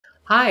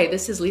Hi,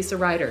 this is Lisa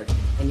Ryder,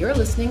 and you're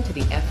listening to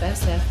the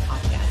FSF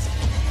Podcast.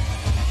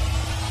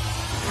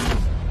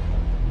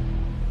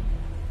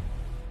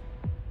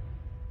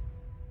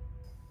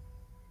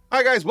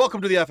 Hi, guys.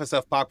 Welcome to the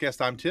FSF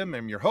Podcast. I'm Tim.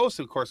 I'm your host.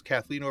 Of course,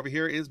 Kathleen over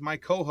here is my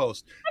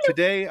co-host.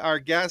 Today, our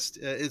guest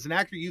is an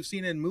actor you've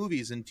seen in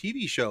movies and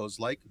TV shows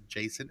like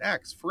Jason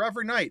X,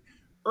 Forever Knight,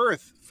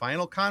 Earth,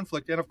 Final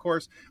Conflict, and of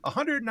course,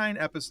 109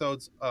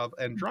 episodes of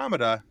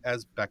Andromeda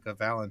as Beka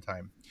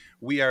Valentine.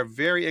 We are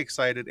very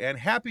excited and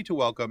happy to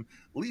welcome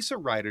Lisa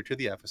Ryder to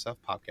the FSF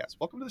Podcast.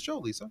 Welcome to the show,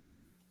 Lisa.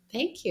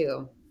 Thank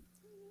you.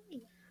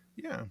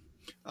 Yeah.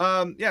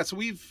 So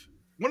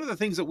one of the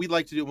things that we'd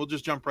like to do, and we'll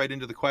just jump right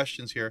into the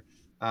questions here,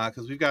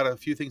 because we've got a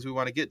few things we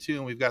want to get to,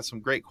 and we've got some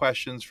great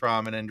questions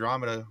from an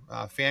Andromeda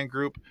fan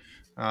group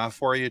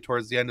for you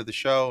towards the end of the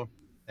show.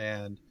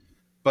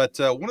 But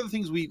one of the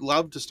things we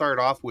love to start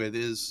off with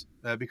is,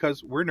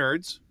 because we're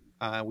nerds,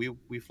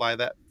 we fly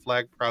that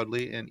flag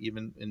proudly, and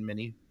even in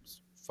many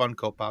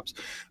Funko Pops.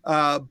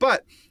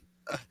 But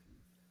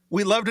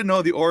we love to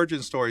know the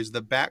origin stories,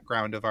 the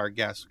background of our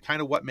guests,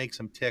 kind of what makes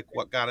them tick,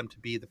 what got them to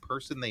be the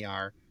person they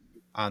are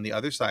on the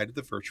other side of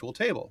the virtual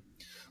table.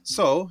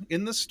 So,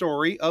 in the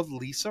story of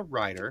Lisa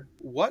Ryder,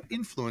 what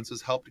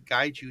influences helped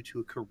guide you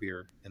to a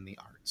career in the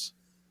arts?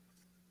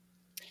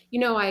 You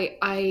know,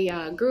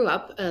 I grew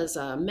up as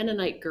a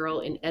Mennonite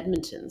girl in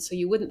Edmonton, so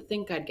you wouldn't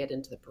think I'd get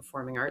into the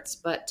performing arts,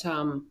 but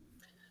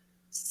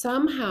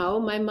somehow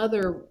my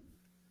mother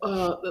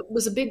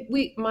was a big,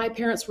 my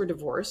parents were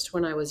divorced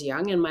when I was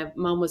young, and my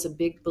mom was a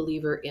big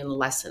believer in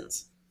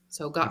lessons.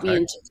 So got me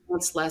into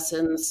dance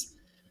lessons,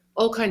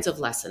 all kinds of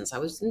lessons. I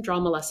was in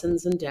drama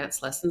lessons and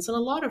dance lessons and a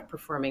lot of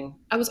performing.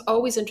 I was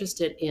always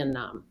interested in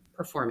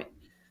performing.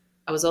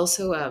 I was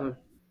also,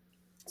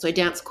 so I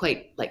danced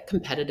quite like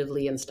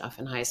competitively and stuff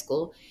in high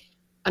school,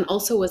 and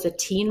also was a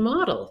teen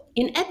model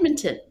in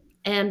Edmonton.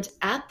 And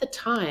at the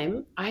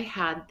time, I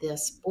had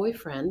this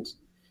boyfriend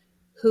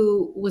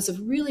who was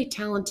a really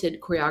talented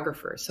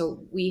choreographer.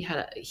 So he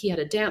had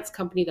a dance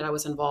company that I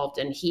was involved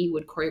in. He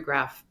would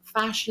choreograph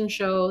fashion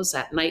shows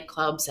at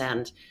nightclubs,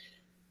 and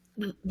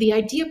the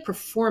idea of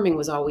performing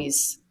was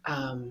always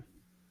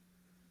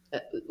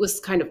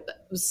was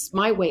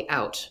my way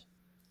out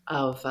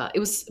of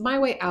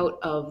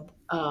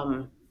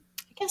I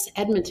guess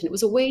Edmonton. It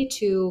was a way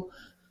to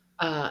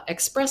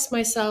express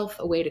myself,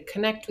 a way to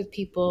connect with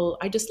people.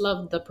 I just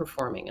loved the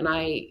performing, and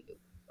I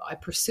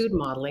pursued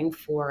modeling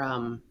for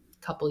a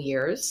couple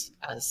years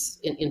as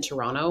in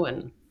Toronto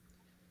and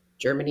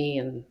Germany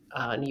and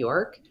New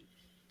York,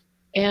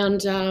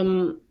 and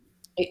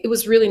it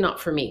was really not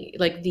for me.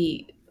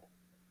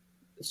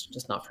 It's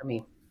just not for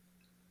me.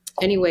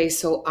 Anyway,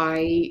 so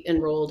I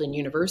enrolled in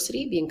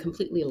university, being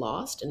completely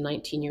lost and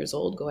 19 years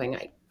old, going,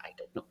 I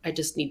don't know, I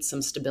just need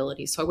some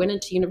stability. So I went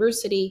into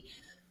university,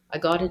 I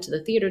got into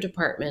the theater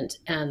department,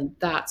 and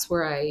that's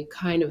where I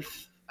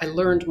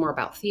learned more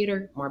about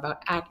theater, more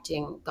about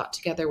acting, got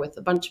together with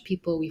a bunch of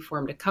people, we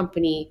formed a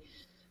company,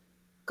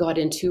 got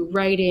into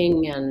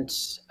writing and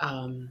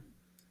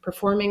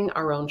performing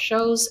our own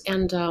shows,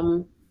 and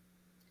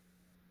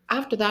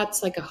after that,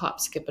 it's like a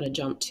hop, skip, and a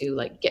jump to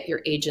like get your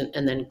agent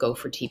and then go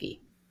for TV,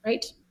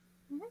 right?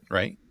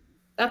 Right.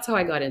 That's how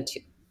I got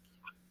into.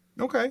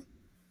 Okay.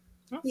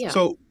 Yeah.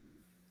 So,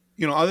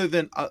 other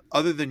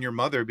than your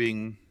mother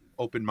being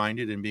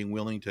open-minded and being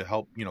willing to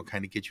help,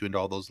 kind of get you into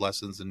all those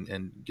lessons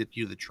and get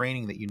you the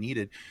training that you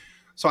needed.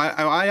 So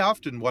I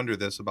often wonder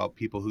this about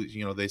people who,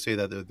 they say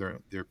that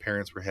their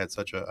parents had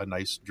such a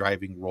nice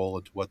driving role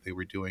into what they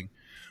were doing.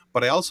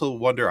 But I also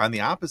wonder, on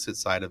the opposite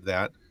side of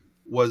that,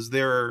 was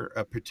there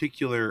a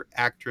particular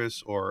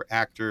actress or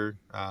actor,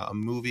 a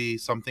movie,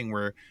 something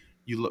where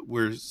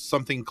where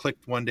something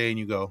clicked one day and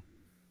you go,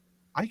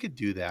 I could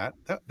do that.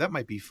 That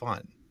might be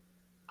fun.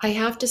 I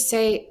have to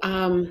say,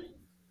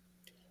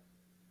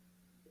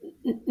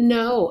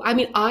 no. I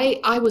mean,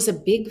 I was a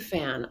big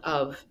fan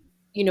of,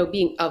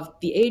 being of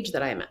the age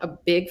that I'm a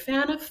big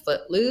fan of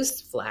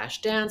Footloose,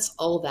 Flashdance,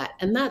 all that.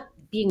 And that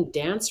being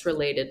dance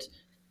related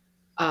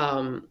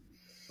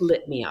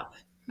lit me up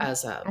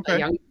as a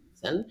young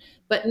person.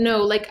 But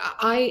no, like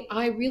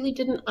I really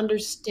didn't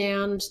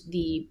understand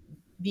the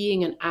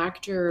being an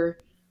actor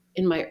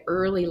in my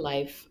early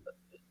life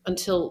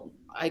until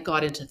I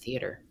got into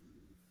theater.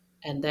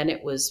 And then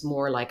it was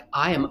more like,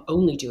 I am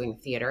only doing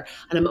theater,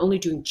 and I'm only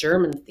doing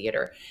German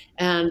theater,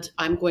 and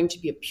I'm going to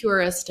be a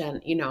purist.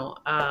 And,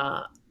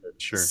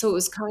 Sure. So it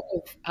was kind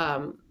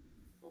of,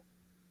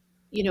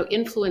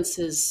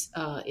 influences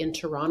in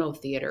Toronto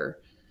theater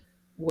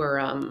were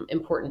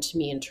important to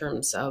me in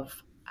terms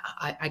of,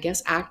 I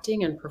guess,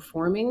 acting and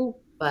performing.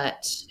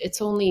 But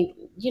it's only,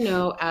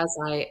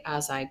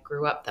 as I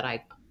grew up that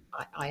I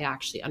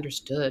actually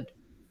understood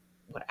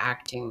what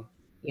acting,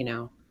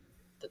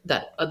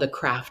 that the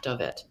craft of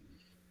it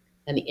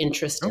and the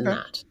interest in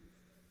that.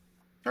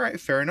 All right,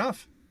 fair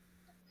enough.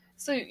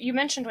 So you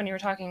mentioned when you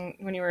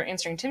were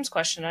answering Tim's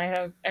question, I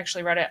have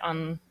actually read it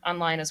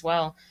online as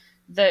well,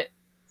 that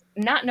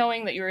not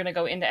knowing that you were going to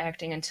go into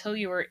acting until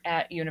you were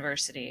at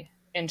university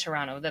in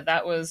Toronto,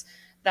 that was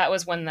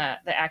when the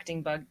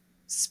acting bug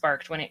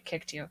sparked when it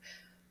kicked you.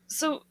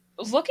 So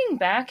looking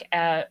back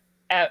at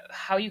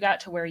how you got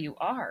to where you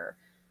are,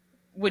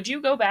 would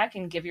you go back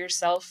and give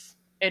yourself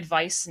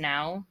advice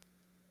now?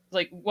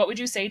 Like, what would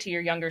you say to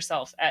your younger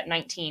self at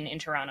 19 in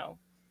Toronto?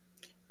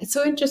 It's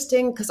so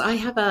interesting because I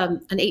have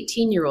an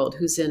 18-year-old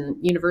who's in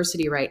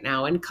university right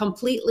now and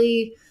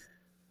completely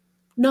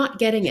not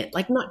getting it,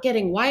 like not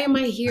getting, why am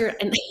I here?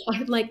 And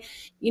I'm like,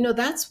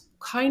 that's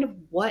kind of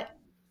what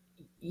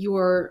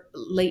your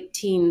late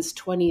teens,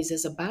 20s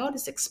is about,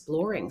 is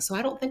exploring. So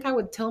I don't think I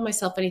would tell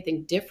myself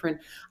anything different.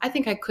 I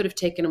think I could have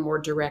taken a more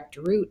direct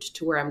route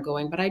to where I'm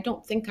going, but I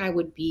don't think I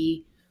would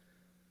be,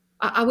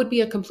 I would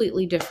be a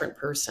completely different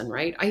person,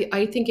 right?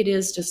 I think it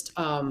is just,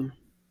 I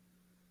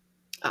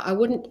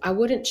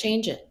wouldn't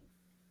change it.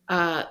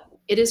 Uh,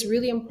 it is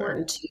really Fair.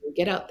 important to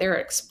get out there,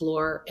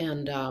 explore,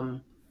 and,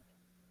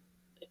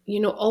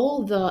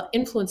 all the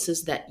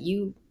influences that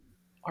you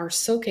are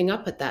soaking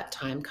up at that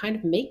time kind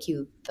of make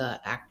you the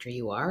actor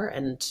you are,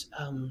 and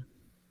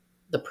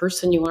the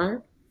person you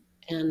are,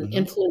 and Hmm.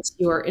 influence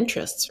your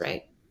interests,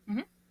 right?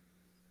 Hmm.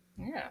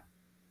 Yeah.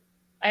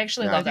 I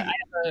actually Yeah, I love that.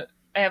 think.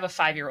 I have a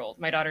 5-year-old.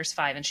 My daughter's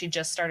 5, and she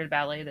just started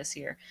ballet this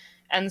year.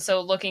 And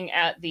so looking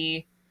at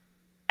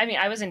I mean,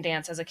 I was in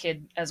dance as a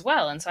kid as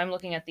well, and so I'm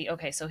looking at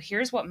okay, so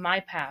here's what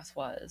my path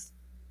was.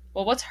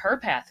 Well, what's her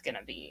path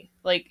gonna be?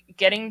 Like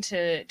getting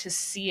to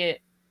see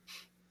it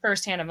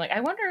firsthand. I'm like,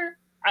 I wonder.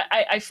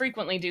 I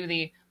frequently do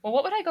well,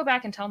 what would I go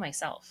back and tell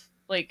myself?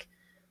 Like,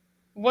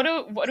 what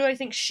do I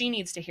think she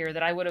needs to hear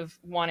that I would have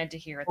wanted to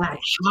hear at that Like,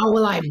 how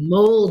will I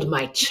mold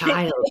my age?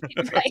 child?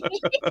 Right,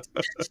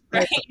 Like,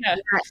 right, yeah,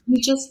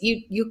 yeah,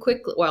 you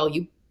quickly, well,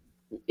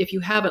 if you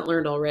haven't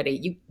learned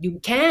already, you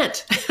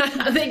can't.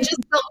 They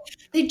just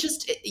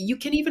don't, you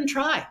can even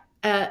try,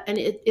 and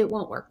it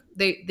won't work.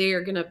 They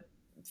are gonna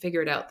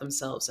figure it out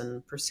themselves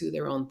and pursue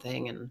their own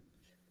thing and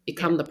yeah.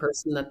 become the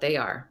person that they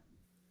are.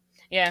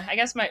 Yeah, I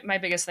guess my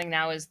biggest thing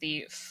now is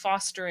the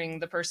fostering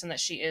the person that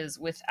she is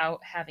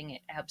without having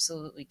it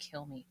absolutely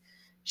kill me.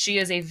 She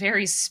is a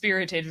very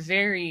spirited,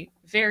 very,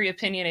 very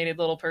opinionated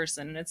little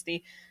person.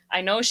 And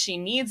I know she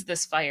needs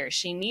this fire.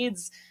 She's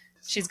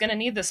going to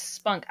need this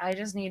spunk. I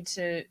just need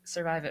to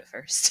survive it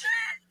first.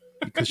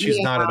 Because she's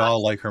Yeah, not at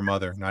all like her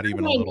mother, not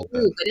even a I little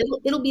bit. knew, but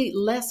it'll be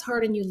less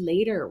hard on you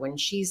later when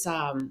she's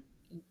got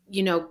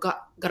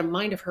a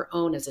mind of her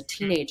own as a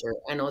teenager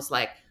and was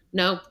like,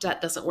 no,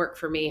 that doesn't work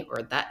for me,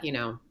 or that,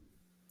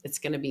 it's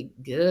going to be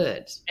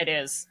good. It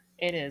is.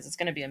 It is. It's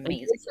going to be And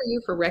amazing. good for you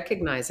for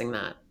recognizing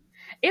that.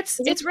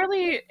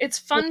 It's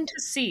fun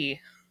to see.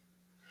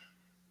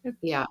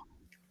 Yeah,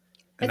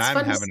 And it's I'm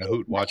fun to having a see.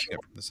 hoot watching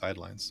it from the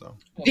sidelines. So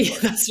Yeah,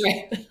 that's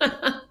right.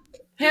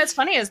 Yeah, it's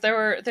funny is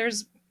there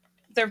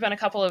have been a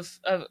couple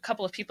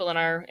of people in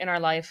our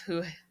life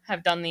who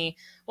have done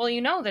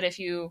well, that if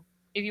you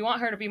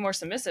want her to be more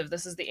submissive,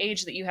 this is the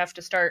age that you have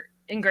to start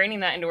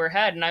ingraining that into her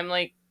head. And I'm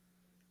like,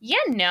 yeah,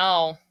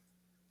 no,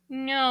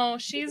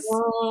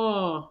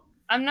 Oh,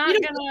 I'm you not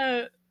don't,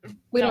 gonna.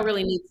 we don't No,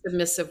 really need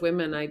submissive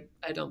women.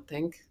 I don't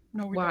think.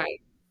 no, we Why?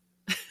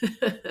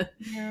 don't.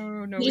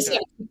 No, no, You we just got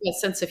don't. to keep a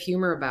sense of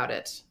humor about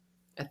it,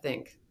 I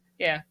think.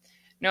 Yeah,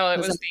 no, it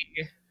 'Cause was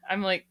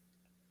I'm like,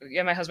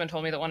 yeah, my husband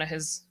told me that one of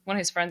his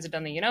friends had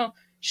done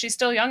she's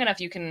still young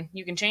enough. You can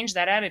change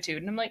that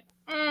attitude, and I'm like,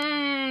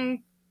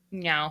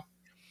 no.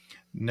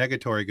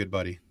 negatory, good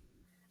buddy.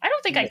 I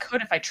don't think I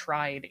could if I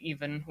tried,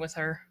 even with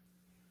her.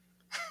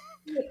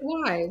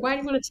 why? Why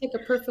do you want to take a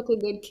perfectly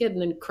good kid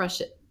and then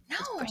crush it?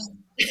 Just No. crush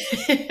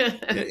it.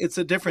 It's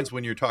a difference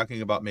when you're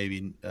talking about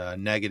maybe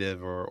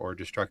negative or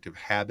destructive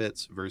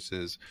habits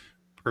versus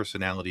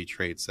personality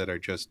traits that are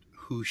just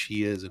who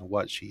she is and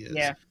what she is.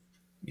 Yeah.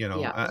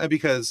 Yeah.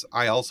 Because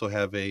I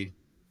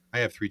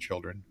have 3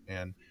 children,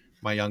 and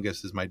my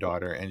youngest is my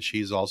daughter, and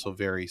she's also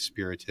very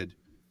spirited,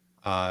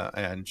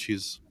 and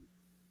she's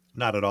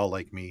not at all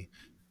like me,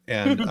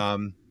 and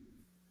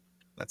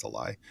that's a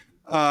lie.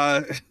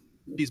 Uh,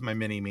 she's my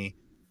mini me,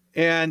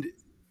 and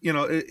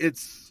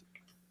it's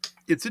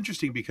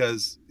interesting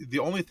because the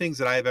only things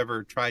that I've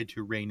ever tried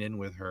to rein in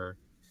with her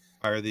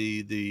are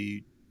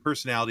the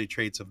personality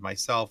traits of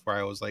myself, where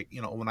I was like,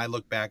 when I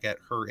look back at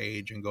her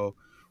age and go,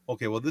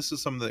 okay, well, this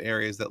is some of the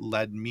areas that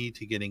led me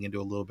to getting into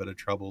a little bit of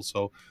trouble.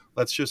 So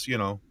let's just,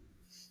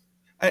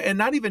 and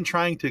not even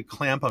trying to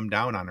clamp them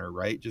down on her,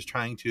 right? Just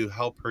trying to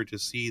help her to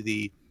see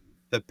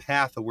the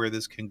path of where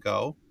this can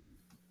go.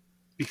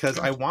 Because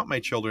I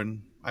wanted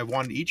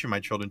each of my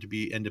children to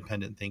be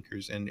independent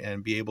thinkers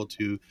and be able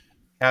to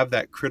have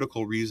that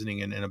critical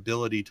reasoning and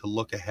ability to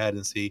look ahead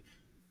and see,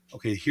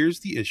 okay,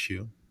 here's the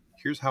issue.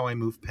 Here's how I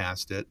move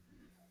past it,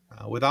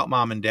 without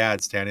mom and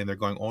dad standing there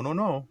going, oh, no,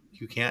 no,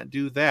 you can't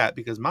do that,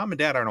 because mom and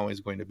dad aren't always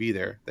going to be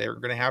there. They're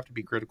going to have to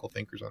be critical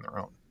thinkers on their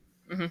own.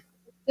 Hmm.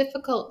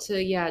 Difficult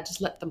to, yeah,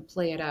 just let them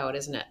play it out,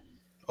 isn't it?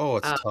 Oh,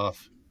 it's Uh,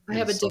 tough. I It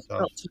have is a so tough.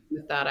 difficult time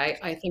with that.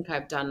 I think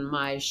I've done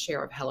my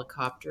share of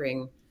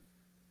helicoptering.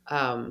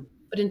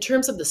 But in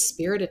terms of the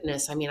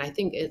spiritedness, I mean, I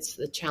think it's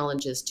the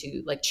challenge is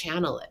to like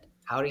channel it.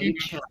 How do you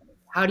channel it?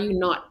 How do you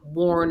not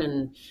warn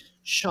and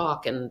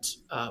shock and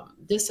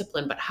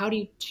discipline, but how do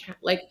you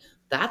like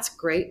that's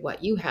great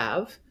what you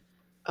have.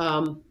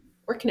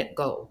 Where can it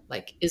go?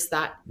 Like,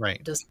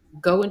 Right. does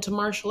it go into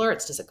martial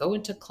arts? Does it go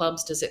into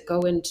clubs? Does it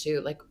go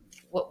into like,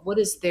 what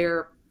is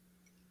their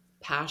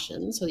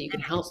passion so that you can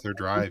What's help their them?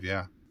 drive?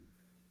 Yeah.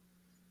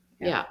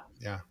 Yeah.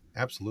 Yeah.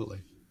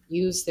 Absolutely.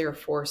 Use their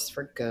force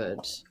for good.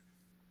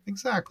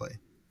 Exactly.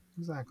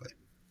 Exactly.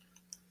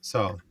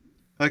 So,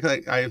 like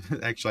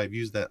I've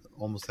used that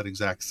almost that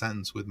exact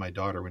sentence with my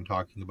daughter when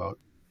talking about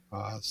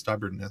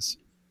stubbornness,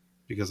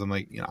 because I'm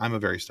like, I'm a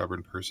very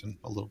stubborn person,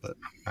 a little bit,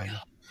 kind of,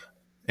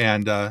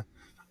 and I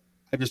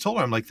just told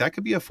her, I'm like, that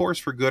could be a force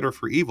for good or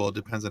for evil. It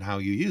depends on how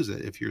you use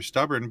it. If you're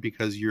stubborn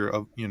because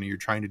you're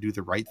trying to do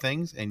the right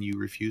things and you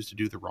refuse to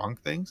do the wrong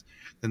things,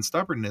 then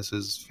stubbornness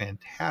is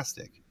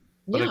fantastic.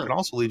 But it Yeah. can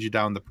also lead you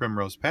down the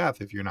primrose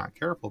path if you're not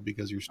careful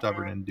because you're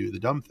stubborn and do the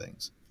dumb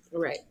things.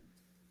 Right.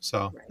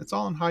 So Right. it's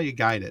all in how you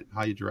guide it,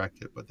 how you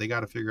direct it. But they got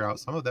to figure out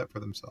some of that for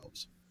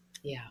themselves.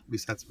 Yeah. At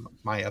least that's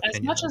my As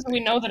opinion much on as we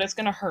things. know that it's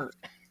going to hurt.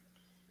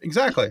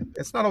 Exactly.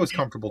 It's not always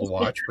comfortable to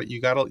watch, but you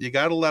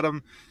gotta let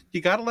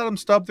them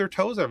stub their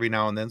toes every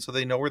now and then so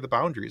they know where the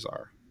boundaries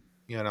are.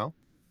 You know,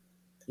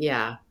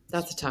 Yeah.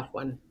 That's a tough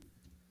one.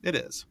 it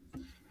is.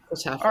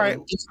 It's a tough All right.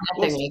 one. Just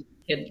Well, nothing like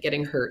kid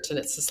getting hurt, and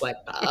it's just like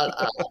I'll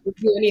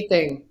do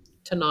anything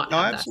to not no,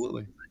 have that.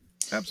 absolutely,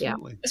 Yeah.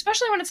 absolutely.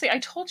 Especially when it's I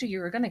told you you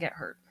were going to get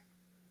hurt.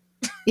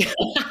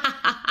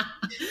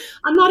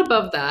 I'm not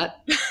above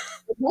that.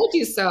 I told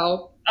you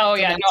so. Oh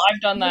So yeah, no, that's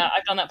I've done that.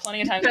 I've done that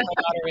plenty of times with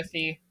my daughter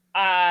with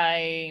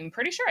I'm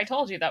pretty sure I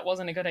told you that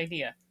wasn't a good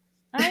idea.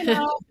 I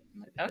know.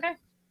 Okay.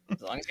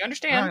 As long as you All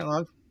understand. right,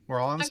 well, we're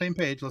all on the same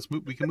page. Let's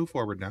move. We can move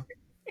forward now.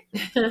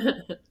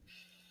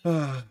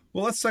 Well,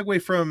 let's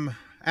segue from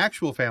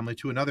actual family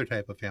to another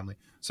type of family.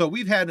 So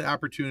we've had an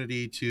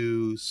opportunity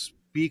to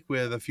speak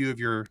with a few of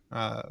your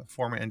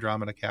former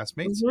Andromeda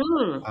castmates.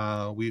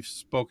 Mhm. We've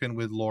spoken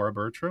with Laura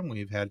Bertram.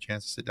 We've had a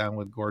chance to sit down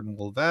with Gordon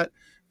Wolvett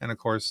and, of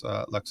course,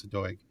 Lexa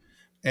Doig.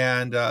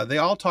 And they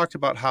all talked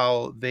about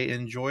how they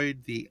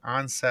enjoyed the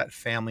on-set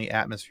family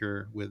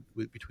atmosphere with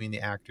between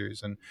the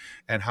actors, and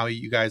how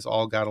you guys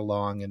all got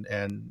along,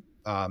 and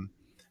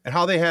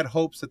how they had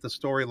hopes that the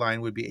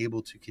storyline would be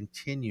able to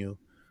continue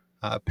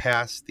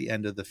past the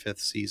end of the 5th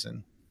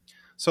season.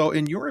 So,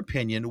 in your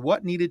opinion,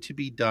 what needed to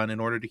be done in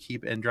order to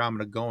keep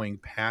Andromeda going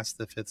past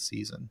the 5th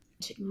season?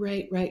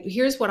 Right, right.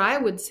 Here's what I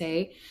would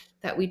say,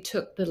 that we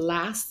took the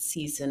last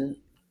season,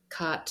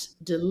 cut,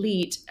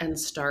 delete, and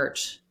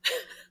start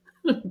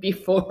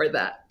before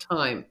that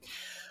time.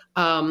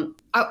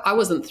 I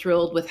wasn't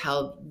thrilled with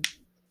how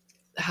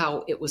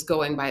it was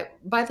going.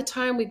 By the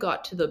time we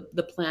got to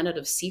the planet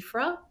of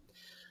Sifra,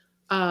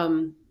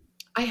 um,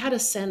 I had a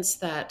sense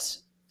that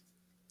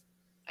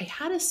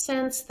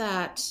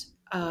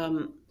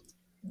um,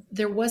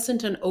 there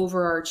wasn't an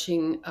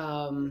overarching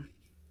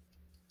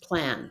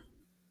plan.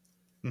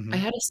 I Mm-hmm.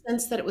 had a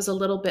sense that it was a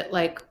little bit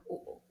like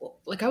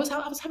I was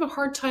having a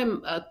hard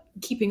time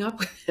keeping up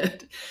with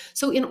it.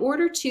 So in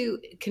order to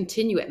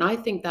continue it, and I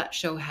think that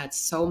show had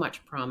so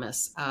much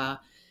promise. A lot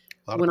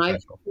of When I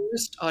potential.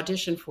 first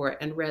auditioned for it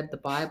and read the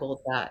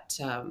Bible that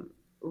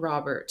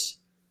Robert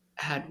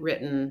had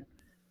written,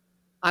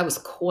 I was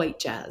quite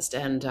jazzed,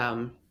 and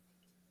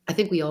I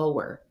think we all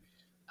were.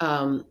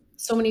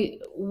 So many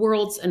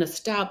worlds and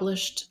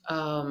established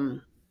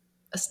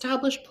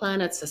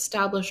planets,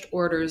 established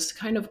orders,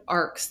 kind of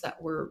arcs that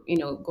were,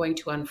 going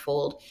to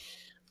unfold.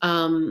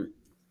 Um,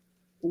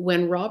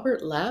 when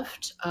Robert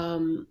left,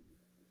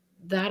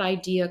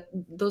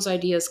 those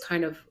ideas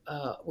kind of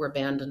were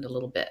abandoned a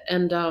little bit,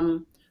 and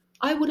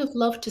I would have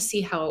loved to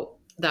see how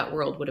that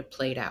world would have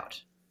played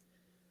out.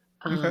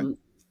 Okay. Um,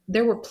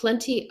 there were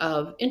plenty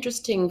of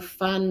interesting,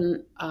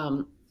 fun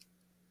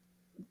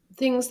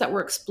things that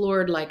were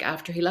explored, like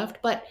after he left,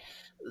 but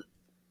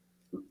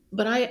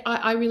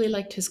I really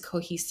liked his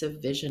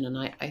cohesive vision, and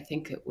I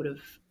think it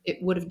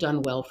would have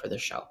done well for the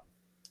show.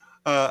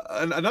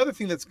 Another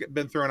thing that's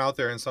been thrown out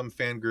there in some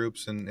fan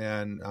groups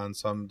and on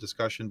some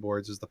discussion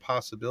boards is the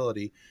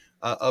possibility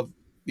of,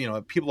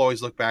 people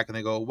always look back and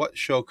they go, what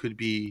show could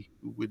be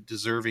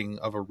deserving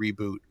of a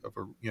reboot,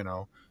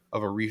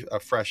 of a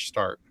fresh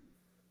start?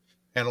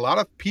 And a lot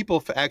of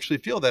people actually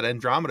feel that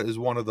Andromeda is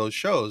one of those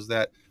shows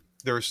that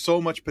there's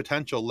so much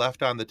potential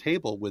left on the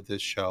table with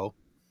this show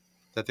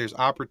that there's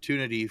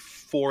opportunity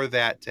for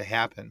that to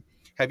happen.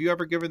 Have you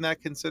ever given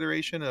that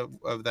consideration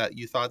of that?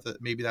 You thought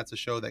that maybe that's a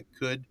show that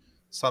could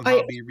somehow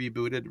I be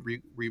rebooted,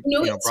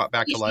 it's brought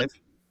back to funny. life?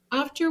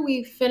 After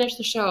we finished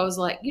the show, I was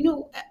like,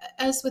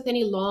 as with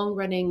any long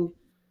running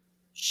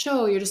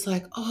show, you're just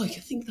like, oh,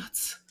 you think I'm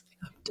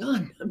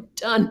done. I'm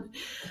done.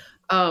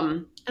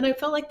 And I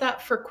felt like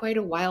that for quite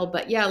a while,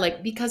 but yeah,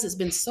 like because it's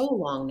been so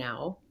long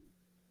now,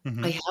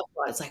 Mm-hmm. I have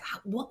thought, it's like,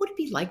 what would it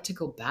be like to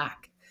go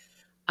back?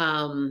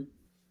 Um,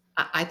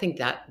 I think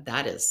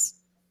that is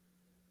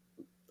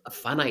a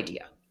fun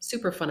idea,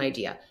 super fun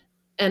idea.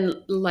 And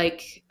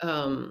like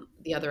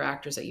the other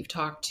actors that you've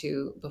talked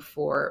to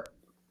before,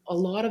 a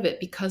lot of it,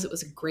 because it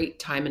was a great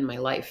time in my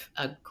life,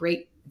 a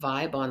great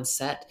vibe on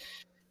set.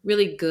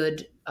 really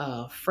good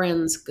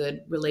friends,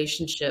 good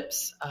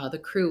relationships. The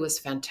crew was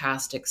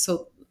fantastic.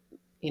 So,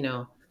 you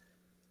know,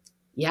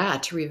 yeah,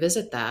 to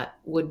revisit that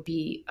would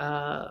be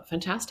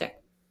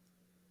fantastic.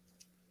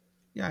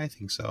 Yeah, I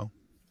think so.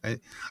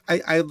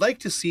 I'd like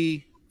to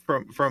see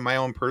from my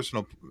own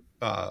personal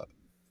uh,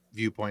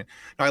 viewpoint.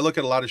 Now, I look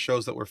at a lot of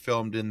shows that were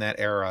filmed in that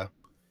era,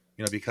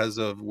 because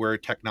of where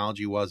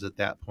technology was at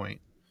that point.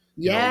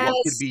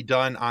 What could Yes. be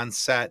done on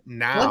set What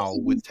now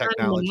can be with done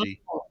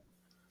technology? now?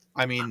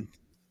 I mean,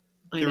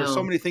 I there were so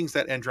know. many things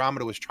that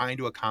Andromeda was trying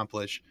to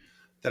accomplish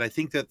that I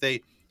think that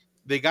they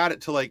got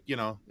it to, like,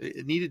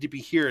 it needed to be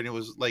here, and it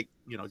was like,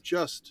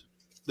 just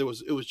it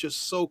was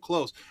just so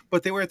close,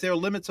 but they were at their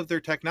limits of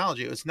their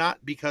technology. It was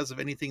not because of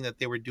anything that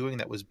they were doing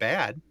that was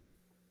bad, It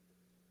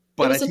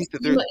but I was a think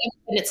that time, they're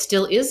and it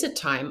still is a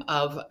time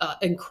of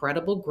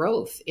incredible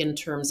growth in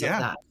terms of yeah,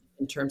 that,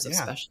 in terms of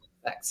yeah. special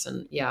effects,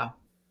 and yeah,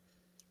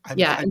 I'm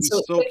yeah, I'd and be so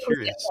it's so quickly getting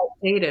curious.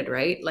 outdated,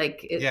 right?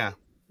 Like Yeah.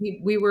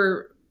 we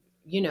were,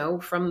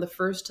 from the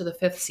first to the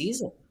fifth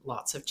season,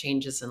 lots of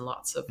changes and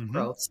lots of Hmm.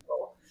 growth.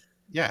 So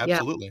Yeah, yeah,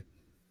 absolutely.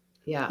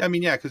 yeah, Yeah, I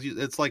mean, yeah, because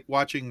it's like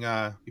watching,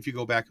 if you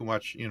go back and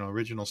watch,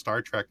 original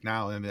Star Trek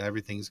now, I mean,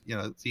 everything's,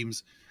 it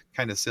seems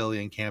kind of silly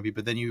and campy,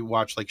 but then you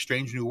watch like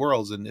Strange New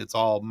Worlds, and it's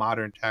all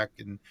modern tech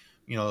and,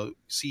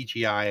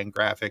 CGI and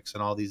graphics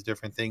and all these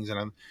different things.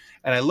 And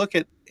I look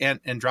at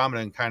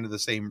Andromeda in kind of the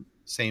same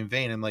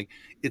vein. I'm like,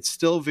 it's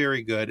still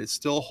very good. It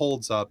still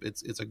holds up.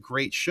 It's a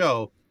great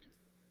show.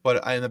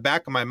 But in the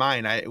back of my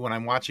mind, when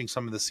I'm watching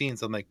some of the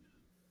scenes, I'm like,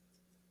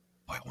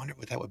 oh, I wonder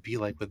what that would be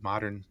like with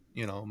modern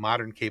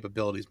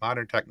capabilities,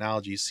 modern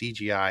technologies,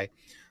 CGI,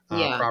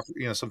 yeah,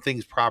 proper, some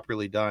things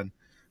properly done.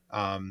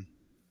 Yeah,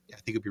 I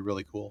think it'd be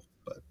really cool.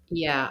 But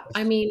yeah.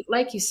 I mean,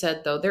 like you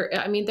said, though,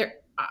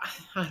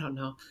 I don't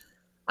know.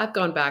 I've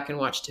gone back and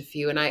watched a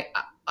few, and I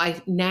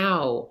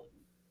now,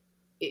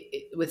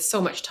 with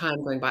so much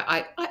time going by,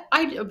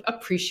 I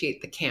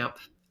appreciate the camp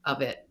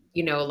of it.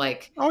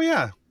 Like, oh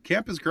yeah,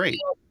 camp is great.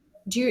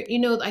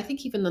 I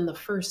think even in the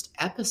first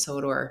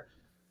episode, or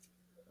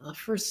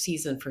first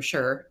season for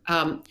sure,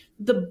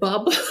 the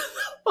bubble,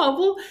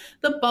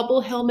 the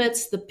bubble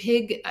helmets, the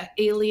pig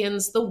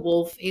aliens, the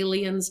wolf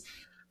aliens.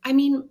 I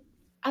mean,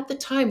 at the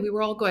time, we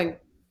were all going,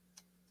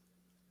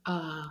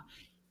 uh,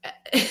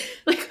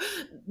 like,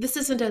 this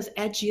isn't as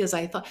edgy as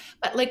I thought.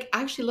 But like,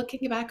 actually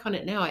looking back on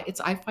it now,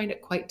 I find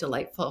it quite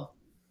delightful.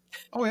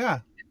 Oh yeah,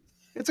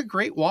 it's a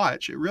great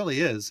watch. It really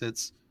is.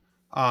 It's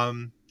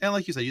and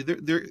like you said,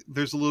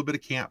 there's a little bit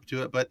of camp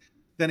to it, but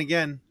then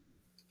again,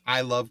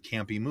 I love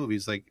campy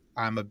movies. Like,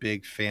 I'm a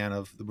big fan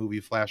of the movie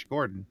Flash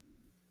Gordon.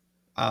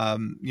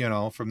 From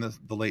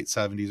the late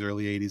 70s,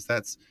 early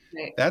 80s.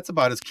 Right. That's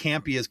about as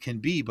campy as can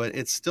be, but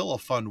it's still a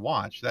fun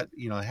watch. That,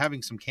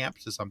 having some camp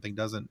to something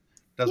doesn't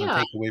Yeah.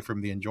 take away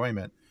from the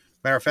enjoyment.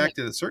 Matter of Yeah. fact,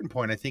 at a certain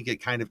point, I think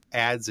it kind of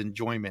adds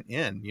enjoyment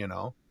in.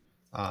 Yeah.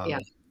 Um,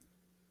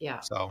 Yeah.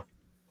 so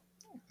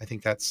I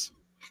think that's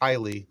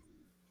highly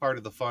part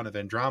of the fun of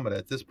Andromeda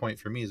at this point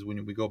for me, is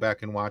when we go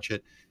back and watch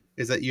it,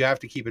 is that you have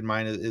to keep in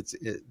mind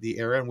the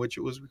era in which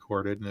it was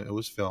recorded and it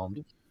was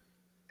filmed.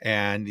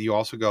 And you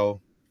also go,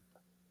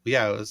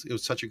 yeah, it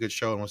was such a good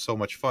show and was so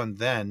much fun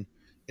then.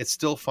 It's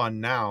still fun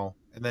now,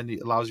 and then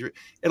it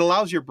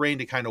allows your brain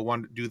to kind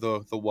of do the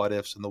what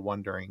ifs and the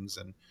wonderings,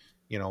 and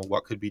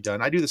what could be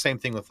done. I do the same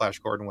thing with Flash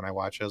Gordon when I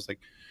watch it. I was like,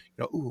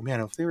 oh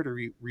man, if they were to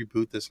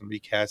reboot this and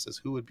recast this,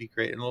 who would be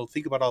great? And I'll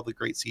think about all the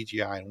great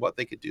CGI and what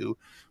they could do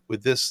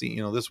with this,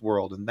 this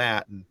world and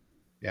that, and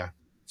yeah.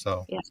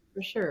 So Yeah,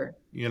 for sure.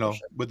 For sure.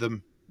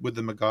 with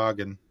the Magog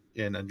and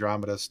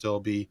Andromeda still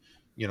be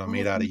Oh,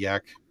 made out of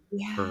yak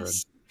fur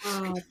yes.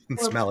 Oh, and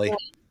poor smelly. Paul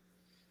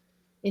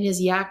in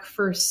his yak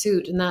fur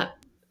suit, and that,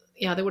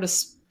 yeah, they would have,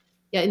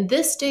 yeah, in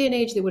this day and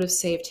age, they would have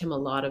saved him a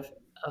lot of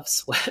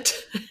sweat.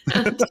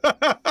 And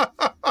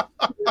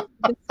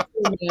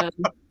man,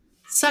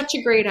 such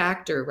a great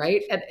actor,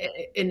 right?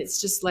 And it's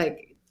just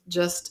like,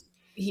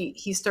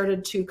 he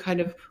started to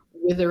kind of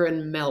wither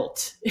and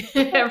melt every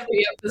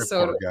That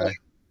episode poor of guy.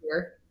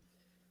 here.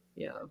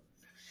 Yeah.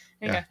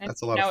 Yeah, Yeah, and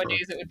that's a lot of fur.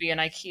 nowadays it would be an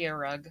IKEA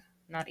rug,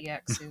 not a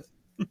yak suit.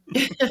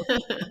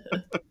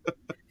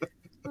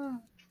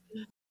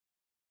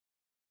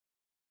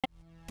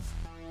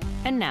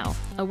 And now,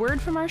 a word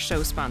from our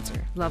show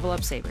sponsor, Level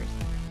Up Sabers.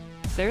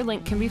 Their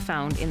link can be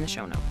found in the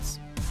show notes.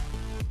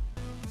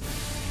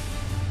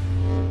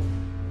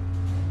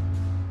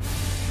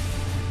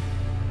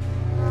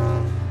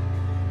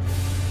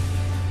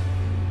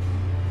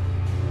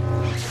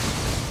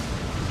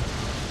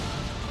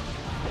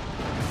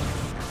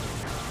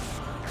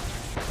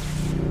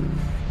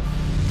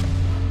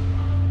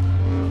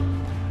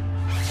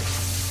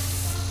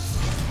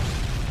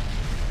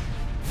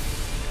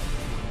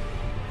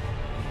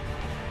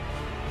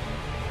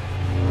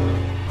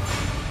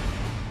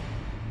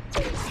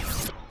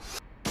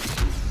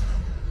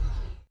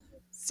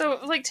 So,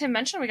 like Tim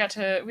mentioned,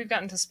 we've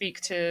gotten to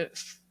speak to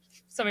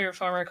some of your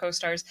former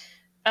co-stars,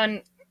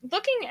 and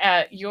looking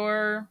at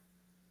your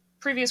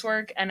previous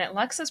work and at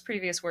Lexa's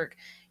previous work,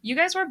 you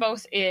guys were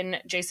both in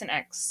Jason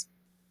X,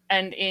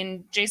 And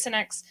in Jason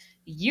X,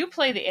 you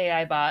play the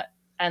AI bot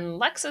and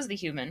Lex is the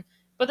human.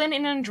 But then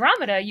in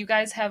Andromeda, you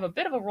guys have a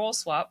bit of a role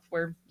swap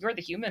where you're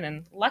the human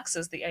and Lex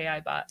is the AI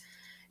bot.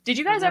 Did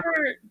you guys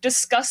ever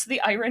discuss the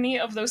irony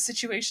of those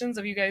situations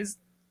of you guys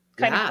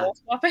kind of Yeah. role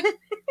swapping?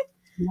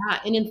 Yeah.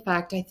 And in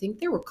fact, I think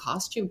there were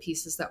costume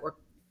pieces that were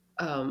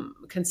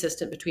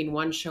consistent between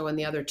one show and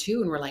the other too.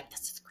 And we're like,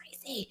 this is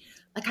crazy.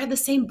 Like I have the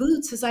same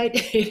boots as I,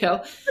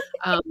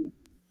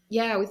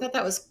 yeah, we thought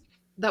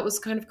that was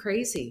kind of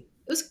crazy.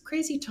 It was a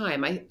crazy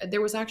time.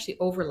 There was actually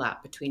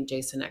overlap between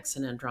Jason X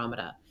and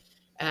Andromeda.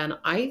 And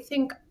I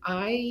think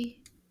I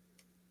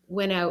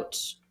went out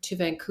to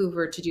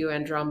Vancouver to do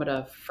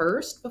Andromeda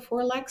first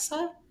before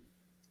Alexa,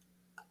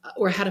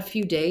 or had a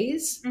few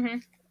days. Mm-hmm.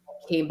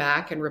 Came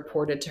back and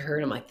reported to her,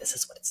 and I'm like, this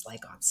is what it's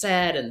like on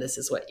set, and this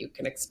is what you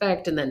can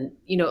expect. And then,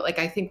 like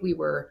I think we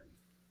were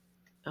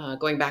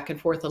going back and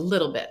forth a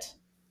little bit.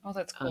 Oh,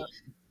 that's cool.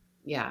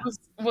 Yeah.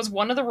 Was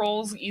one of the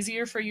roles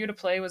easier for you to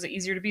play? Was it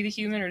easier to be the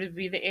human or to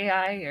be the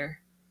AI? Or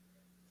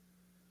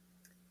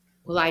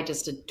Well, I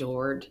just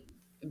adored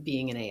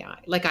being an AI.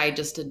 Like it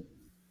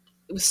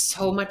was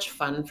so much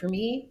fun for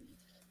me.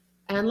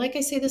 And like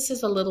I say, this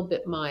is a little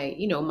bit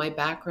my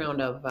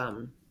background of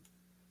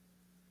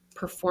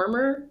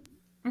performer.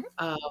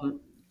 Mm-hmm.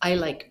 I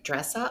like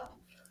dress up.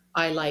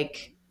 I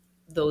like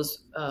those.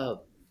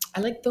 I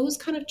like those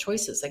kind of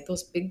choices, like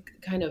those big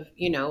kind of,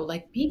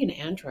 like being an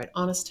android.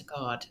 Honest to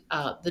God,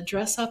 the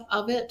dress up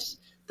of it,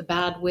 the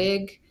bad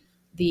wig,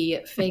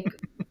 the fake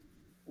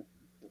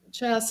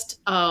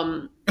chest,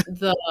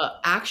 the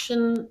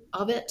action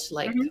of it,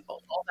 like Mm-hmm.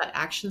 all that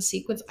action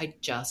sequence. I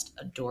just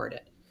adored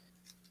it.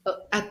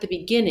 At the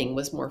beginning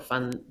was more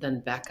fun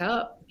than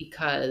Beka,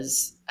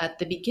 because at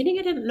the beginning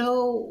I didn't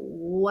know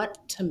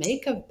what to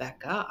make of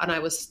Beka and I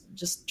was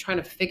just trying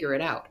to figure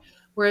it out.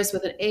 Whereas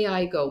with an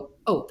AI, go,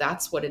 oh,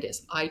 that's what it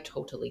is. I get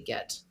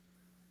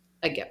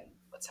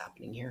what's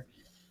happening here.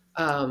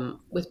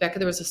 With Beka,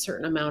 there was a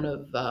certain amount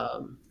of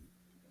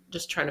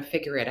just trying to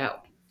figure it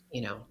out,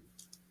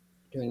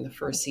 during the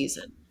first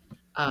season.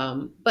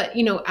 But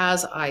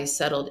as I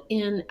settled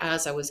in,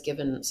 as I was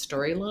given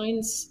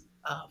storylines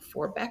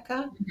for Beka,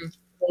 Mm-hmm.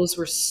 those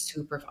were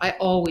super. I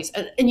always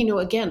and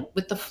again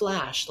with the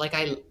Flash, like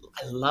I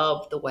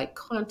love the white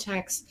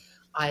contacts.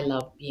 I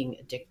love being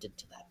addicted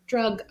to that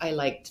drug. I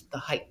liked the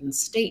heightened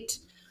state.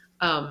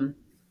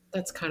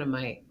 That's kind of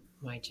my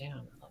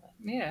jam. I love it.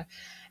 Yeah.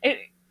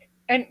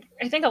 And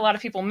I think a lot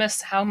of people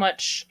miss how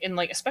much in,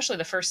 like, especially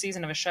the first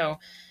season of a show,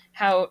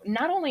 how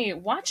not only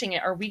watching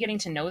it are we getting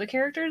to know the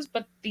characters,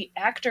 but the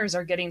actors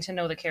are getting to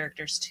know the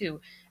characters too.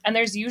 And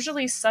there's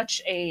usually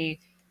such a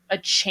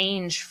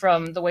change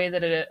from the way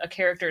that a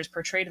character is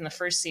portrayed in the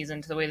first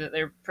season to the way that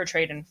they're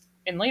portrayed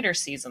in later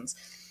seasons.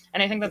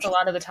 And I think that's a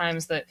lot of the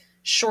times that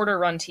shorter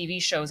run TV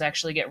shows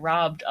actually get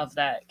robbed of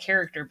that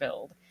character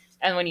build.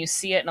 And when you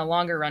see it in a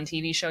longer run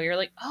TV show, you're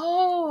like,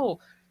 oh,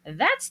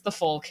 that's the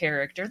full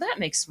character. That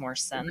makes more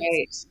sense.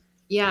 Right.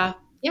 Yeah.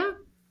 Yeah.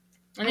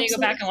 And then you go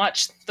back and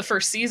watch the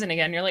first season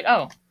again. And you're like,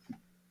 oh,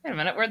 wait a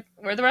minute,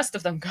 where'd the rest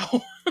of them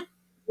go?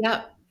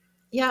 Yeah.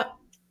 Yeah.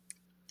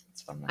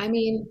 It's fun. I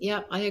mean,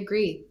 yeah, I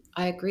agree.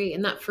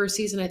 In that first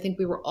season, I think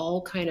we were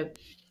all kind of,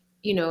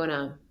 in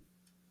a,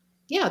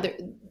 yeah,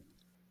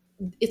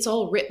 it's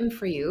all written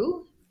for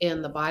you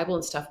in the Bible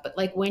and stuff. But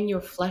like when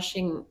you're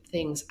fleshing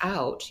things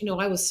out,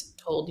 I was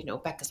told,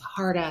 Becca's a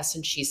hard ass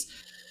and she's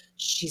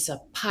a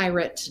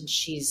pirate and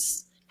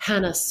she's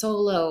Hanna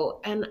Solo.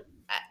 And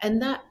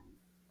that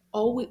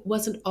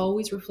wasn't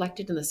always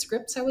reflected in the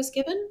scripts I was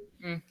given.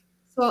 Mm.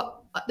 So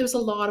there was a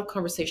lot of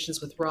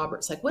conversations with Robert.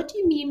 It's like, what do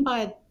you mean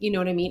by, you know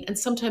what I mean? And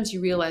sometimes you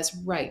realize,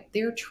 right,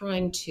 they're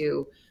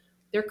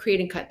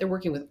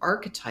working with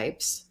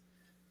archetypes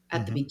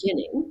at the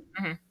beginning.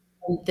 Mm-hmm.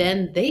 And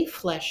then they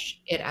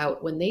flesh it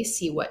out when they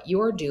see what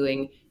you're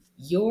doing.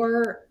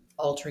 You're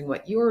altering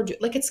what you're doing.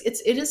 Like it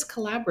is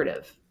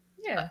collaborative.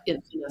 Yeah.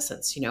 In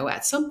essence,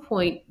 at some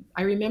point,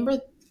 I remember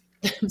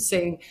them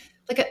saying,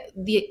 like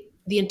the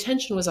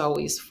intention was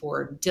always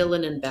for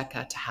Dylan and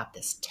Beka to have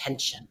this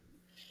tension.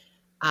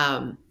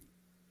 And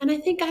I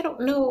think, I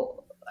don't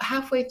know,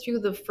 halfway through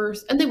the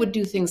first, and they would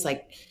do things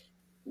like,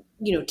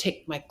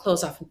 take my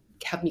clothes off and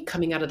have me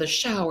coming out of the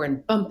shower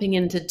and bumping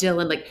into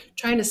Dylan, like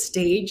trying to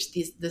stage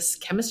this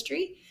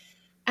chemistry.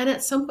 And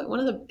at some point, one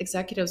of the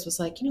executives was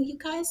like, you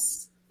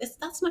guys,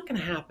 that's not going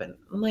to happen.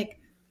 I'm like,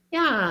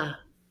 yeah.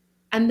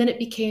 And then it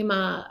became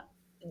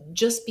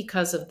just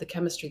because of the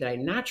chemistry that I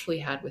naturally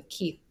had with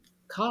Keith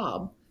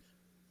Cobb.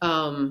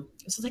 So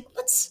like,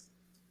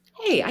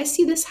 hey, I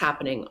see this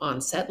happening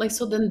on set. Like,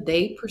 so then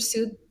they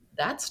pursued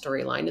that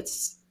storyline.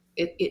 It's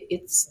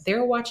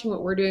they're watching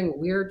what we're doing.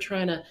 We're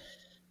trying to,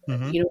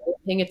 we're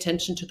paying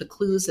attention to the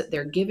clues that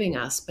they're giving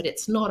us, but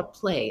it's not a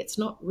play. It's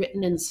not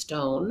written in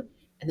stone.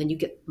 And then you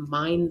get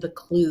mine the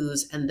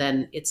clues and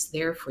then it's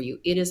there for you.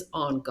 It is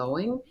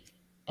ongoing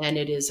and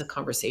it is a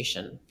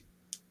conversation.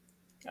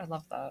 I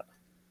love that.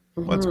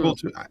 Well, that's cool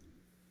too.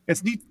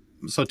 It's neat.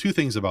 So two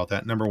things about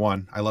that. Number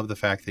one, I love the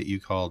fact that you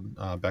called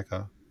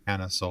Beka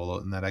Hanna Solo,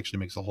 and that actually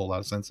makes a whole lot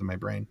of sense in my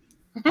brain.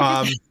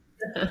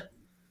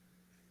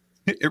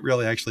 It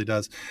really actually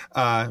does.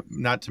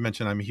 Not to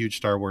mention, I'm a huge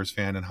Star Wars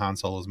fan, and Han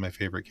Solo is my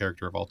favorite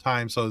character of all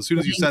time. So as soon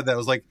as you said that, it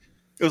was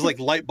like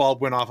light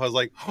bulb went off. I was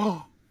like,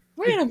 oh,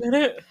 Wait a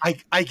minute.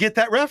 I get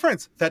that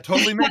reference. That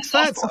totally makes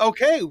sense.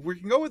 Okay, we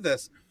can go with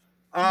this.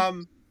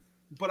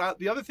 But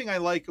the other thing I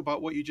like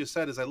about what you just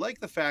said is I like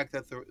the fact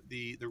that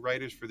the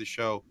writers for the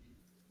show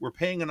were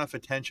paying enough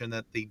attention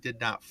that they did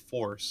not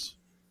force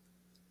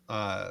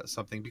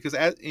something, because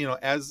as you know,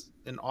 as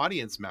an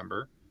audience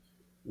member,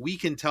 we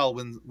can tell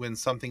when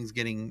something's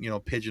getting, you know,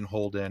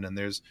 pigeonholed in, and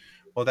there's,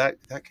 well, that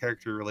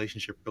character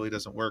relationship really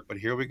doesn't work, but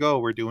here we go,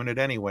 we're doing it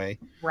anyway.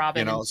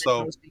 Robin, you know, and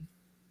so Cosby.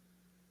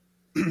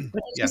 What did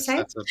you yes,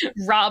 say?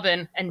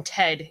 Robin and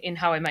Ted in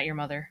How I Met Your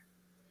Mother.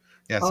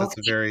 Yes, Okay. that's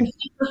a very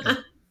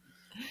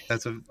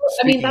that's a I mean,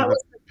 speaking of a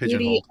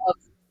pigeonhole.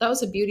 that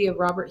was the beauty of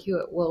Robert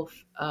Hewitt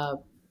Wolf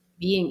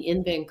being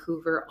in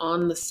Vancouver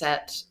on the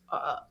set,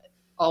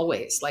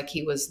 always, like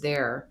he was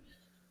there.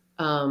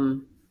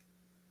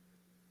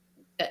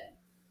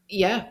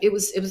 Yeah, it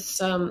was,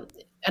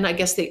 and I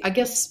guess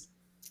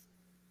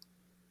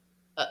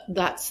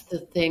that's the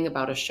thing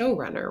about a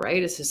showrunner,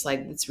 right? It's just like,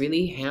 it's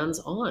really hands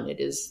on.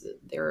 It is,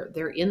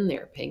 they're in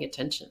there paying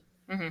attention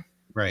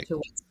Right. to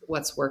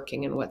what's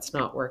working and what's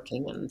not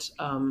working, and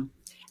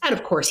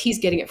of course he's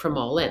getting it from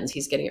all ends.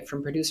 He's getting it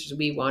from producers.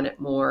 We want it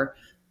more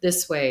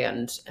this way,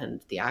 and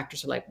the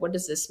actors are like, what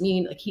does this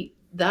mean? Like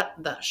that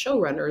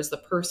showrunner is the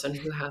person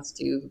who has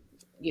to,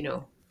 you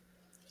know,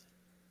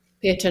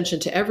 pay attention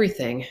to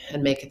everything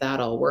and make that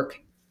all work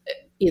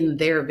in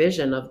their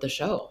vision of the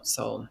show.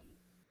 So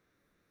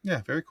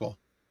Yeah, very cool.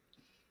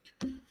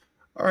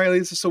 All right,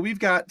 Lisa, so we've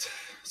got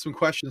some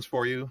questions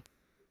for you.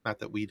 Not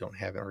that we don't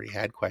have already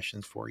had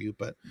questions for you,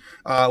 but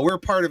we're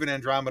part of an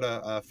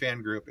Andromeda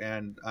fan group,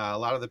 and a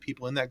lot of the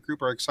people in that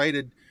group are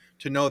excited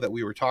to know that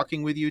we were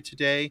talking with you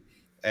today.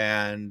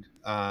 And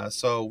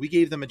so we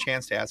gave them a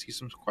chance to ask you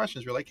some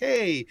questions. We're like,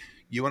 hey,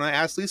 you want to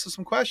ask Lisa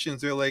some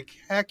questions? They're like,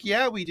 heck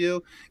yeah, we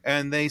do.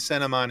 And they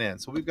sent them on in.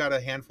 So we've got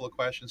a handful of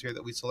questions here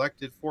that we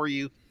selected for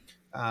you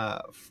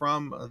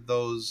from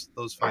those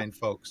fine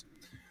folks.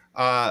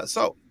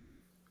 So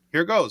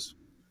here goes.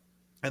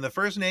 And the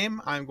first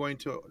name I'm going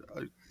to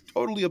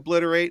totally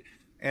obliterate.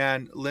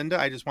 And Linda,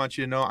 I just want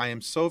you to know I am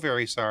so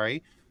very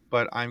sorry,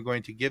 but I'm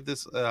going to give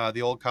this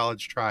the old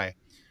college try.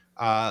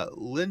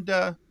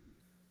 Linda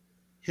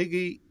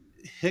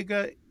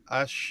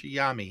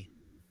Higa-Yashiami.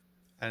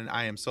 And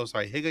I am so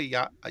sorry.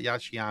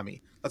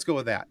 Higa-Yashiami. Let's go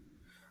with that.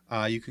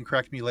 You can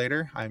correct me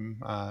later.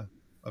 I'm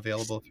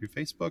available through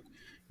Facebook.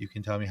 You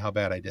can tell me how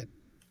bad I did.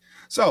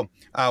 So,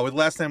 with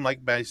last name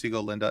like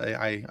Bicycle, Linda,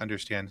 I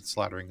understand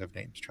slaughtering of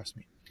names. Trust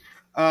me.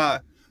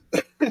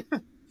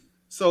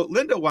 So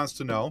Linda wants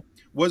to know,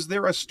 was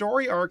there a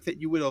story arc that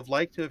you would have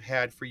liked to have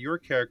had for your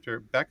character,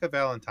 Beka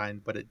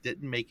Valentine, but it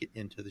didn't make it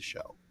into the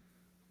show?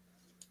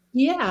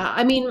 yeah,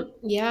 I mean,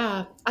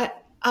 yeah,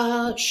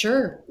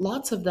 sure,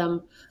 lots of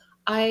them.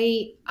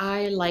 I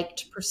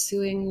liked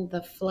pursuing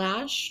the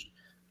Flash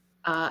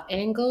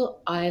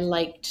angle. I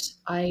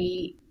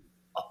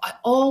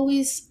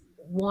always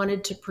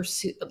wanted to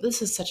pursue.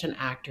 This is such an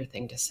actor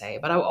thing to say,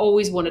 but I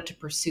always wanted to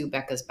pursue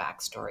Becca's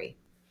backstory.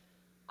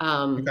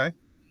 Okay.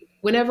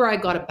 Whenever I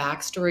got a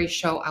backstory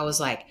show, I was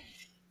like,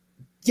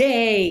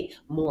 yay,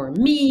 more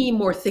me,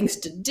 more things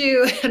to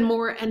do, and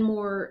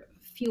more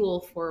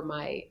fuel for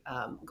my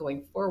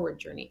going forward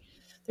journey.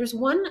 There's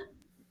one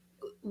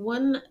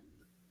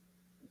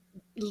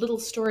little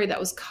story that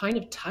was kind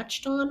of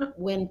touched on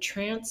when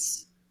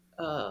trance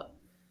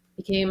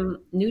became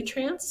new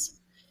trance.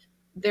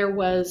 There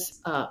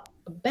was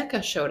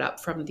Becca showed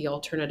up from the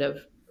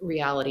alternative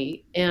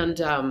reality, and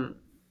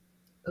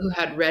who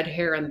had red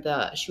hair, and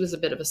she was a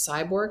bit of a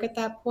cyborg at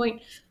that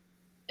point,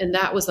 and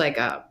that was like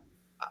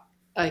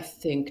I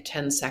think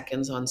 10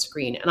 seconds on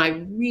screen, and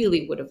I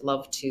really would have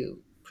loved to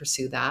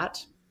pursue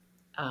that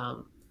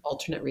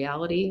alternate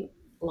reality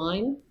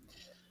line.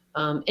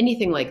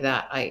 Anything like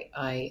that,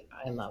 I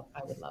love. I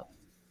would love.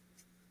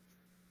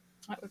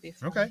 That would be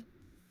fun. Okay.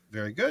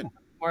 Very good.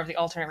 More of the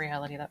alternate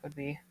reality, that would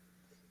be.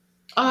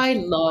 I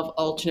love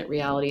alternate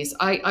realities.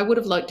 I would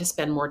have liked to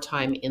spend more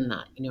time in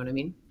that. You know what I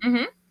mean?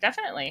 Mm-hmm,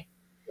 definitely.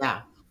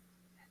 Yeah.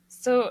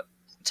 So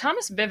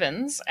Thomas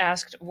Bivens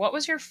asked, what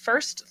was your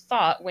first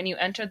thought when you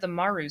entered the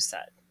Maru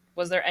set?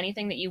 Was there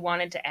anything that you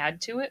wanted to add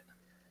to it?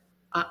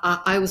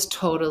 I was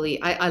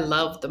totally, I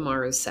loved the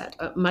Maru set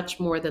much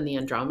more than the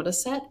Andromeda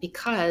set,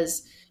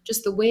 because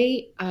just the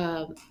way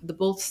the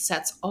both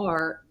sets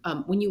are,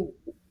 when you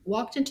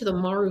walked into the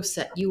Maru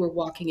set, you were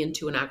walking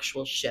into an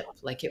actual ship.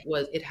 Like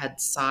it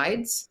had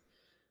sides,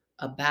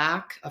 a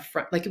back, a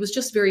front, like it was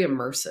just very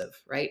immersive,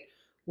 right?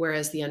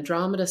 Whereas the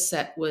Andromeda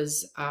set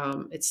was,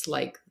 it's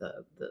like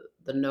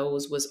the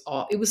nose was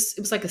all, it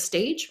was like a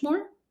stage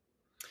more.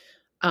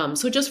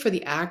 So just for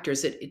the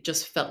actors, it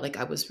just felt like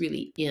I was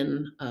really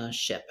in a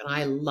ship, and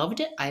I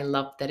loved it. I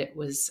loved that it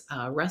was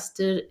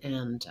rusted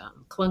and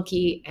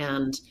clunky,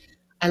 and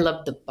I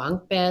loved the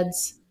bunk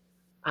beds.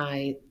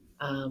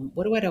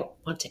 What do I don't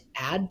want to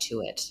add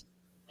to it?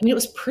 I mean, it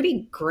was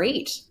pretty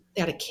great.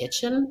 They had a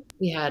kitchen.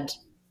 We had,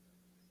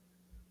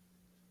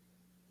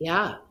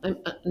 yeah.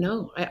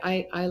 No,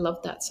 I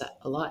love that set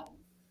a lot.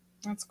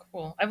 That's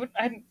cool.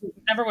 I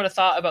never would have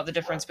thought about the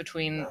difference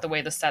between the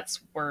way the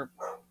sets were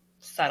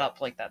set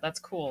up like that. That's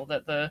cool.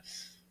 That the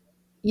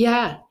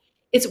Yeah.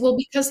 It's well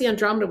because the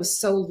Andromeda was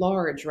so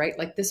large, right?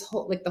 Like this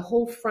whole like the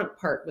whole front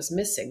part was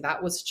missing.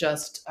 That was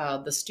just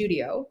the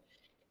studio.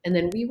 And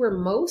then we were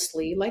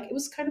mostly like it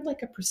was kind of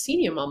like a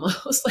proscenium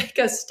almost, like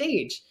a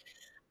stage.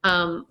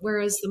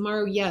 Whereas the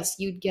Maru, yes,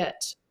 you'd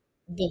get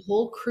the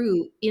whole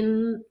crew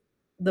in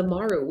the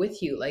Maru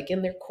with you, like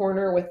in their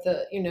corner with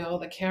the,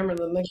 the camera,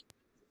 and the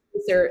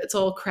there it's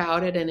all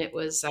crowded and it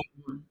was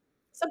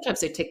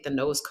sometimes they take the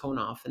nose cone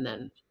off and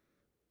then,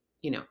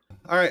 you know.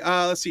 All right,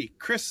 let's see.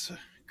 Chris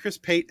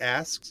Pate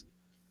asks,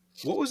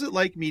 what was it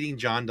like meeting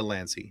John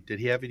Delancey? Did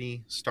he have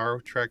any Star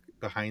Trek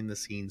behind the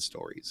scenes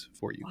stories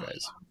for you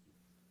guys?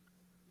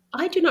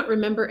 I do not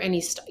remember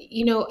any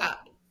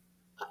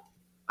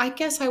I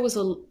guess I was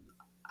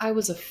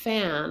a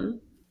fan,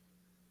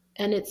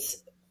 and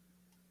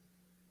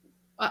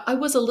I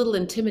was a little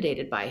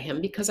intimidated by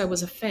him because I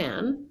was a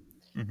fan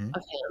of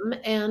him,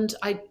 and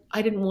I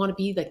didn't want to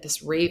be like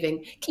this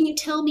raving. Can you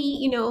tell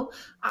me?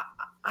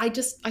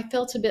 I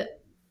felt a bit.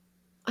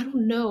 I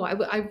don't know.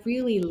 I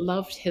really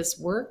loved his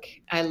work.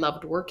 I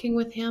loved working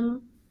with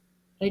him.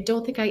 I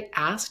don't think I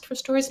asked for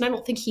stories, and I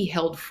don't think he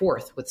held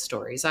forth with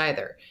stories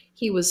either.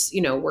 He was,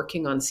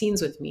 working on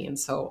scenes with me, and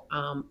so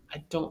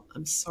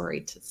I'm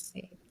sorry to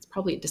say, it's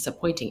probably a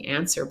disappointing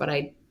answer, but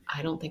I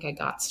don't think I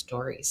got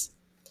stories.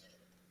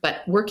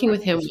 But working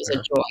with him was a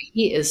joy.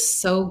 He is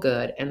so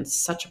good and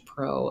such a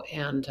pro,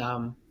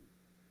 and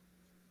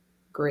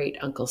great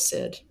Uncle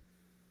Sid.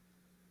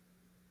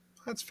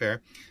 That's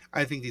fair.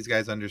 I think these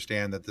guys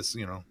understand that this,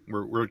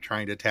 we're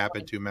trying to tap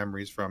into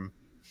memories from,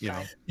 a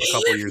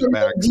couple years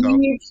back. So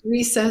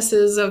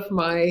recesses of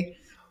my,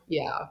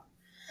 yeah.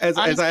 As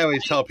I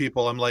always tell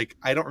people, I'm like,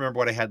 I don't remember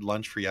what I had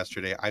lunch for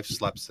yesterday. I've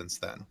slept since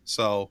then.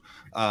 So,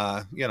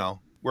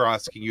 we're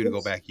asking you to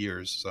go back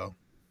years. So,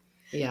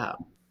 yeah.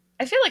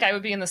 I feel like I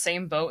would be in the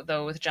same boat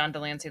though with John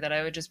Delancey, that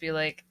I would just be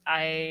like,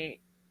 I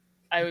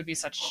would be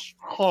such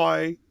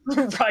hi,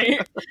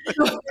 right.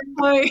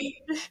 Hi.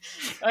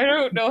 I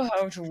don't know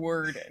how to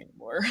word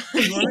anymore.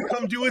 You want to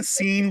come do a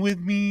scene with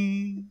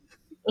me?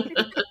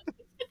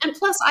 And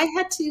plus, I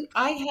had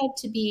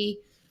to be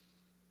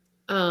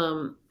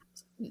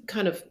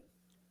kind of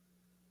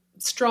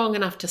strong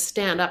enough to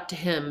stand up to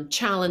him,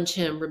 challenge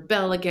him,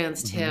 rebel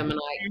against him, and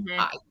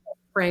I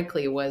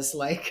frankly was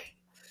like,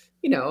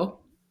 yeah,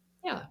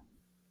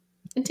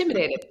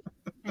 intimidated.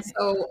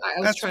 So I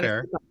was trying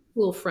to keep a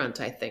cool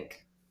front, I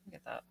think.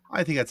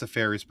 I think that's a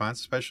fair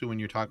response, especially when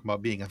you're talking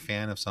about being a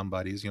fan of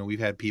somebody's. We've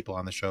had people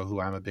on the show who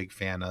I'm a big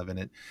fan of, and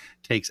it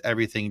takes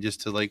everything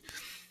just to like,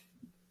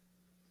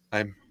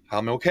 I'm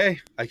okay.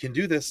 I can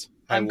do this.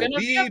 I will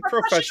be a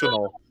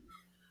professional.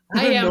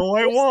 I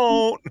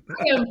won't.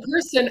 I am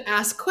person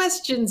ask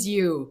questions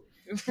you.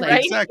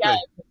 Right? Exactly. Yeah.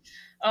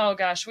 Oh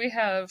gosh, we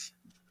have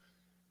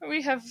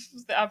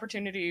the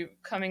opportunity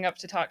coming up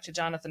to talk to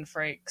Jonathan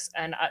Frakes,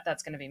 and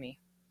that's going to be me.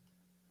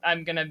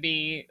 I'm going to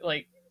be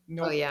like,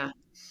 nope. Oh yeah.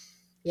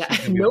 Yeah.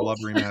 She's gonna be a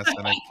blubbery mess,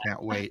 and I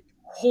can't wait.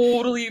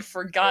 Totally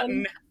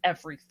forgotten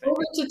everything.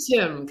 Over to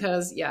Tim,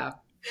 because yeah.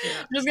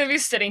 I'm just gonna be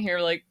sitting here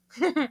like,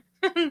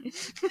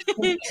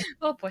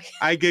 oh boy.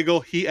 I giggle.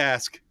 He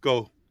asks,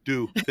 "Go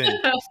do thing."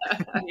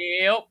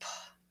 Yep.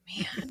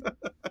 Man.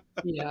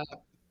 Yeah.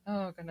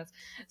 Oh goodness.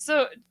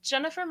 So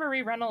Jennifer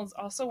Marie Reynolds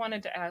also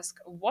wanted to ask,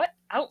 what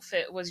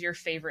outfit was your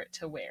favorite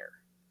to wear?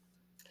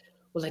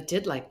 Well, I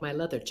did like my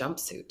leather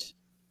jumpsuit,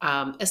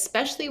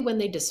 especially when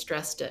they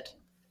distressed it.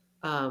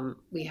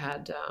 We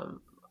had,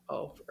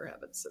 oh, for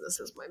heaven's sake, this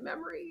is my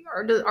memory.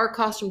 Our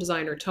costume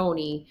designer,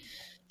 Tony,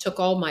 took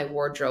all my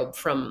wardrobe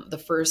from the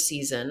first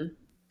season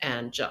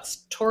and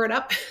just tore it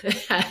up,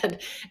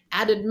 had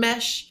added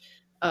mesh,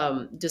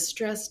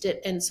 distressed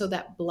it. And so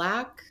that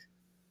black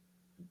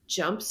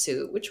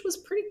jumpsuit, which was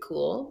pretty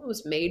cool, it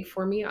was made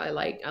for me. I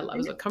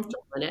was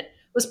comfortable in it.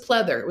 It was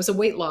pleather. It was a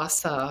weight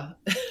loss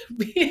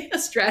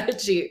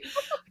strategy.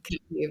 I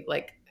can't believe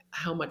like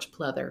how much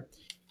pleather.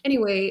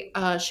 Anyway,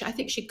 I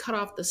think she cut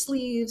off the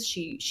sleeves.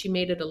 She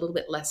made it a little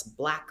bit less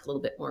black, a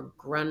little bit more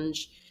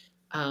grunge.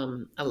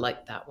 I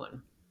liked that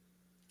one.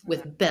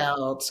 With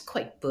belts,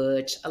 quite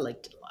butch. I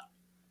liked it a lot.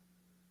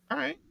 All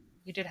right.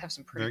 You did have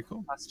some pretty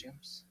cool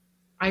costumes.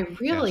 I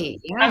really,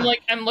 yeah.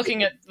 I'm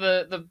looking at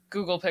the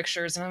Google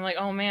pictures, and I'm like,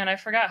 oh man, I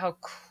forgot how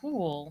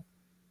cool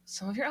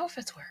some of your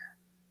outfits were.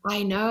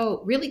 I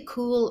know, really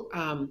cool.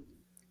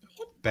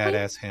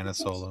 Badass Hanna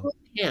Solo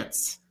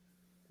pants.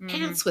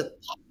 Pants with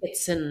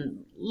pockets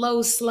and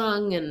low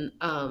slung, and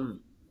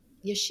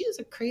yeah, she was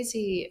a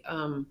crazy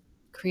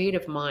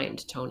creative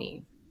mind,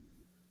 Tony.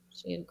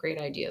 She had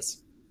great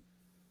ideas.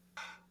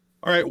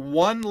 All right,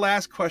 one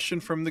last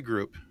question from the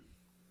group,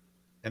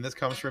 and this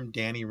comes from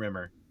Danny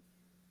Rimmer.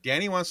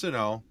 Danny wants to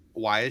know,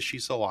 why is she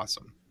so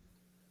awesome?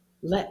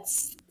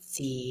 Let's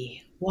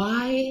see.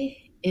 Why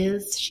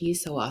is she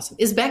so awesome?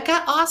 Is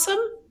Beka awesome?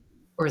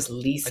 Or is I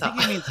Lisa?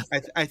 think he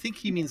means I think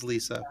he means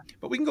Lisa,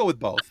 but we can go with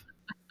both.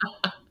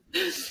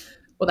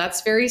 Well,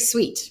 that's very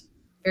sweet.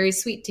 Very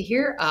sweet to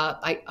hear.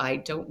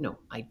 I don't know.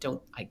 I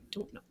don't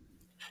know.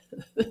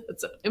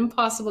 It's an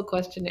impossible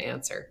question to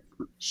answer.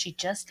 She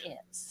just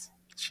is.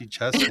 She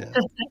just is.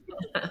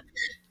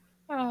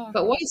 Oh.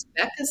 But why is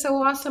Becca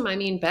so awesome? I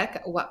mean,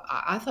 Becca. Well,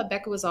 I thought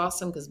Becca was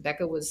awesome because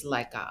Becca was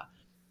like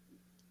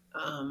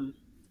um,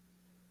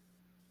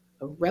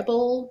 a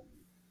rebel,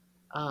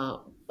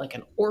 like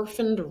an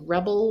orphaned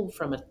rebel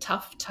from a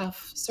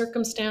tough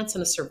circumstance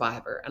and a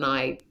survivor. And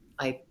I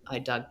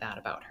dug that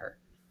about her.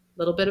 A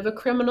little bit of a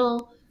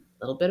criminal,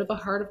 a little bit of a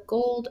heart of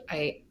gold.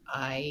 I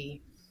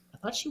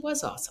thought she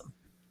was awesome.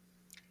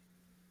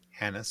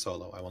 Hanna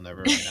Solo. I will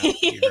never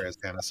see her as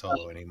Hanna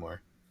Solo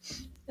anymore.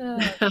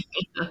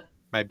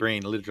 My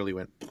brain literally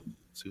went.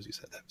 Susie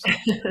said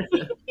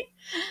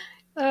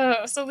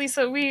that. So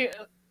Lisa, we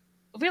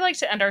like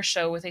to end our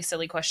show with a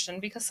silly question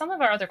because some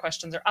of our other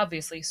questions are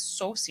obviously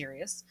so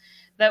serious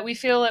that we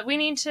feel that we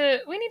need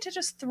to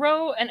just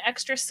throw an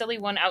extra silly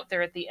one out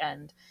there at the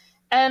end.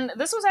 And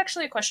this was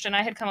actually a question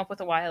I had come up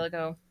with a while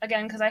ago,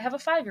 again, because I have a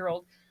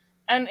 5-year-old.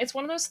 And it's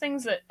one of those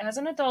things that as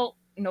an adult,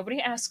 nobody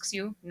asks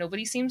you,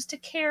 nobody seems to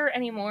care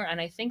anymore, and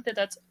I think that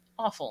that's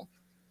awful.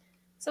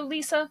 So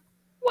Lisa,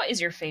 what is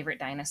your favorite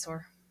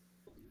dinosaur?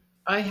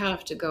 I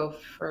have to go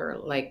for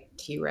like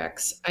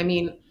T-Rex. I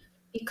mean,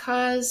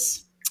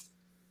 because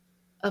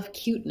of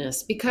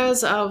cuteness,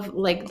 because of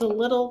like the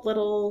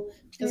little,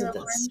 because of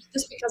this,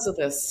 just because of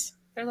this.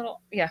 They're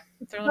little, yeah.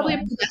 They're Probably a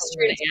little.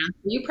 pedestrian answer.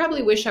 You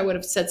probably wish I would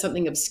have said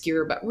something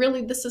obscure, but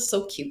really, this is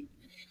so cute.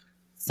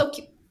 So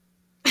cute.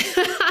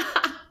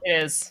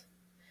 It is.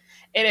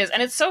 It is.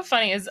 And it's so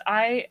funny is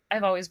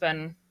I've always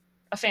been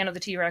a fan of the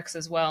T-Rex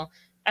as well.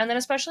 And then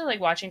especially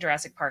like watching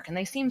Jurassic Park, and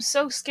they seem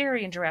so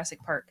scary in Jurassic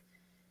Park.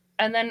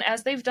 And then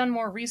as they've done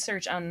more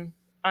research on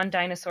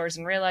dinosaurs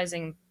and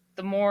realizing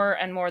the more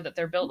and more that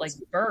they're built like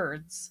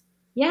birds,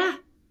 Yeah.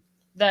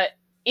 that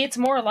it's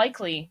more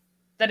likely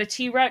that a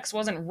T-Rex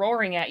wasn't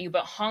roaring at you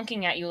but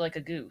honking at you like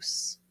a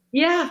goose.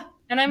 Yeah.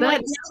 And I'm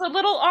like, the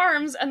little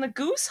arms and the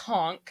goose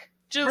honk.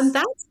 And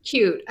that's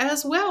cute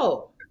as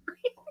well.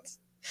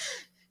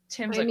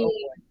 Tim's I like, mean, oh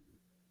boy.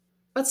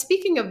 But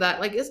speaking of that,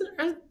 like,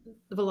 aren't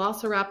the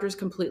velociraptors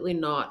completely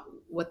not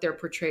what they're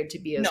portrayed to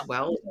be as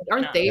well?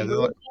 Aren't they? Yeah,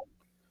 like,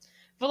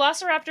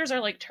 Velociraptors are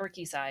like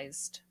turkey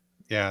sized.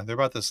 Yeah, they're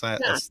about the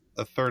size,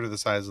 a third of the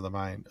size of the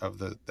mind of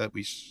that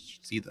we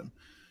see them.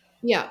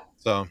 Yeah.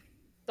 So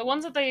the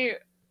ones that they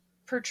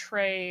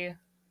portray,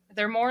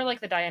 they're more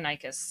like the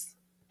Deinonychus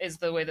is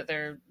the way that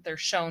they're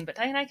shown, but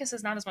Deinonychus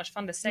is not as much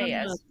fun to say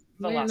as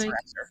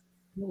Velociraptor.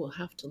 We'll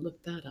have to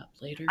look that up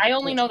later. I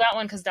only know that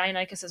one because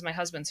Deinonychus is my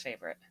husband's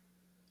favorite.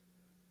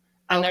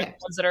 And they're the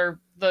ones that are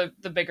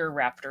the bigger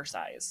raptor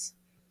size.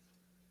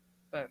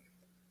 But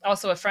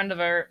also a friend of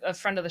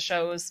the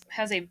show's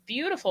has a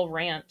beautiful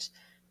rant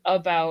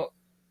about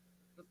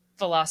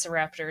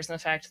velociraptors and the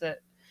fact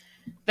that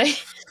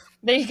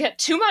they get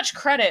too much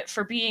credit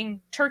for being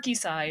turkey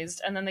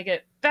sized, and then they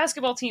get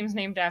basketball teams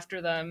named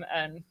after them,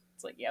 and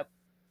it's like, yep.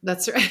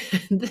 That's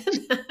right.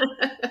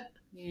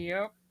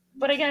 Yep.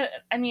 But again,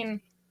 I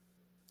mean,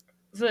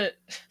 the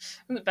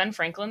Ben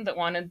Franklin that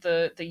wanted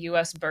the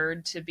U.S.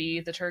 bird to be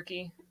the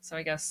turkey, so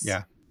I guess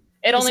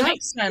it only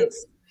makes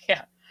sense.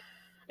 Yeah,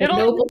 the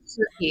noble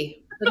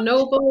turkey, the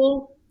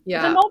noble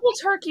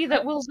turkey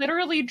that will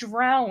literally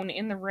drown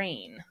in the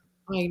rain.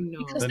 I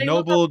know, the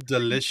noble,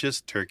 delicious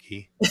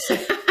turkey.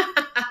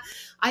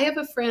 I have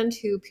a friend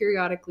who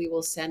periodically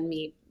will send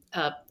me.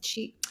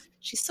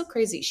 She's so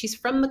crazy. She's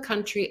from the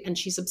country and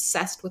she's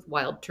obsessed with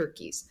wild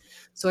turkeys.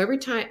 So every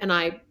time, and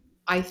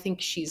I think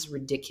she's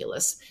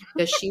ridiculous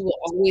because she will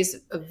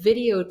always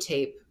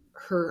videotape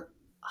her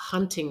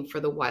hunting for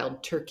the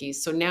wild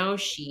turkeys. So now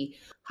she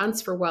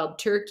hunts for wild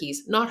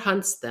turkeys, not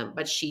hunts them,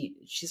 but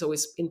she's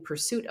always in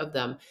pursuit of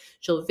them.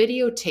 She'll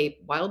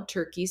videotape wild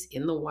turkeys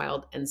in the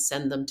wild and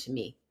send them to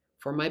me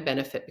for my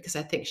benefit because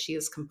I think she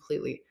is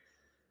completely.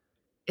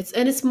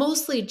 It's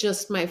mostly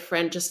just my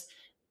friend, just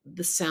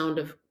the sound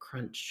of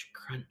crunch,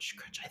 crunch,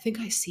 crunch. I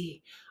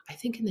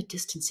think in the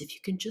distance, if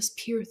you can just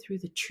peer through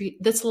the tree,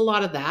 that's a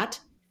lot of that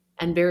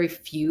and very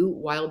few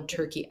wild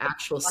turkey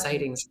actual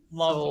sightings.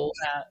 Love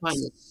that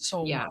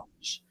so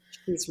much.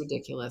 It's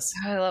ridiculous.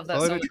 I love that.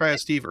 I'll let her try a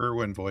Steve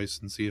Irwin voice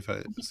and see if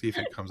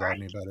it comes out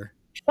any better.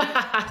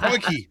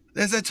 Turkey,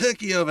 there's a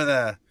turkey over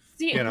there.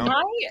 See,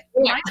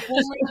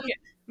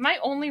 my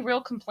only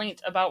real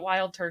complaint about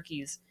wild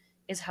turkeys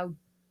is how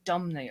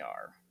dumb they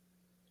are.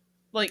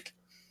 Like,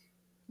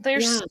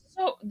 they're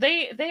so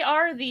they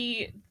are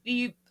the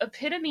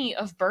epitome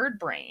of bird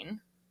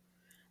brain.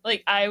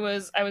 Like, I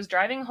was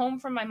driving home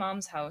from my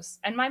mom's house,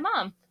 and my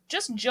mom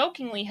just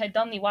jokingly had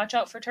done the watch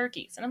out for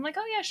turkeys, and I'm like,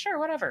 oh yeah, sure,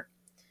 whatever.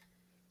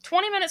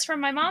 20 minutes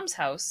from my mom's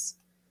house,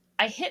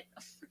 I hit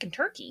a freaking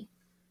turkey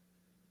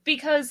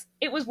because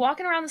it was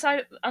walking around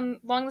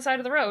along the side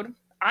of the road.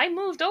 I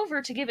moved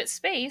over to give it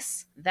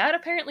space. That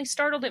apparently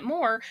startled it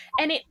more,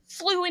 and it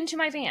flew into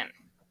my van.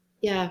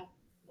 Yeah.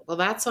 Well,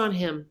 that's on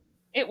him.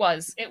 It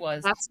was. It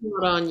was. That's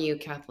not on you,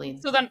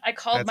 Kathleen. So then I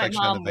called That's my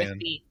actually on mom the with van.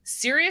 the,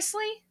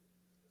 seriously?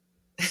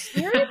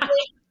 Seriously?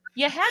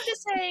 You had to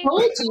say,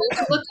 Told you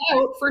to look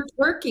out for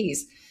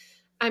turkeys.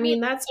 I mean,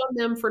 that's on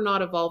them for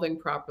not evolving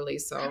properly.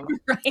 So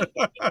right?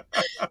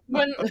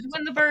 When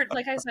the bird,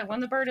 like I said, when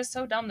the bird is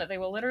so dumb that they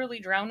will literally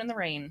drown in the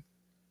rain.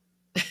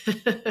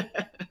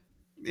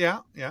 Yeah.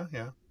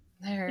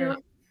 They're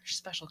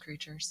special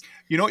creatures.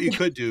 You know what you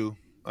could do,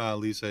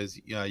 Lisa, is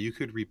you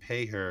could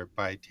repay her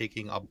by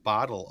taking a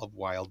bottle of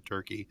wild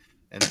turkey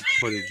and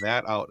putting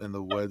that out in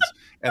the woods,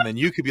 and then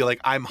you could be like,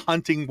 I'm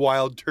hunting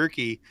wild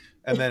turkey,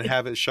 and then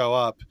have it show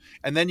up,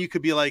 and then you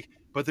could be like,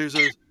 but there's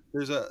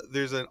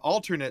an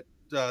alternate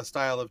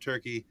style of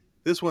turkey.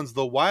 This one's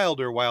the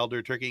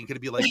wilder turkey. And could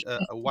it be like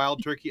a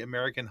wild turkey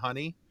American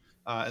honey?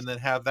 And then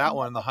have that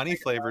one, the honey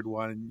flavored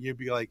one, and you'd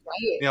be like,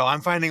 right.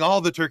 I'm finding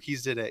all the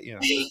turkeys today.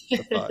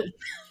 The thought.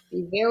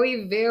 Be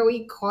very,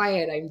 very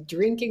quiet. I'm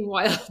drinking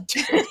wild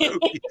turkey.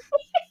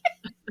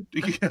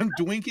 I'm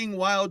drinking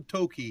wild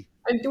turkey.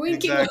 I'm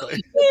drinking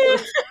Exactly.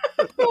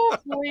 Oh,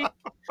 boy.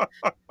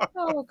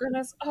 Oh,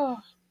 goodness. Oh,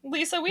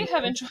 Lisa, we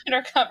have enjoyed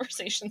our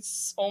conversation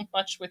so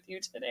much with you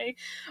today.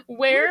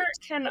 Where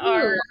can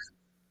our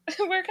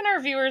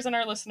viewers and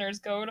our listeners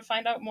go to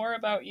find out more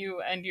about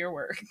you and your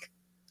work?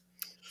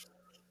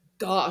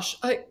 Gosh,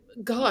 I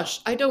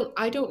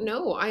don't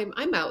know.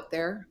 I'm out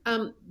there.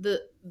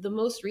 The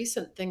most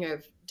recent thing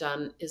I've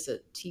done is a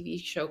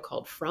TV show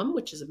called From,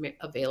 which is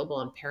available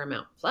on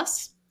Paramount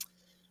Plus.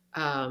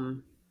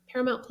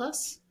 Paramount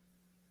Plus,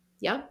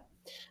 yeah.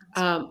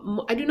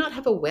 I do not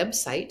have a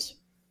website,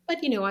 but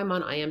I'm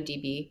on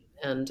IMDb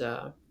and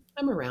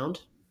I'm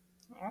around.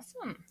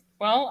 Awesome.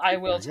 Well, I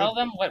will tell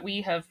them what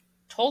we have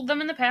told them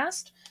in the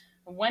past.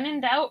 When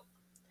in doubt,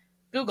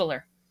 Google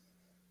her.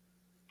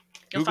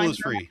 Google is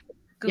free.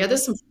 Yeah,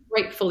 there's some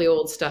frightfully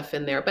old stuff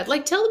in there, but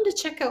tell them to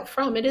check out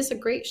From. It is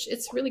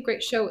it's a really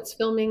great show. It's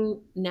filming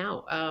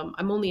now.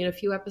 I'm only in a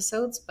few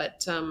episodes,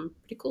 but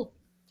pretty cool.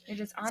 It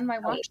is on my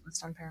watch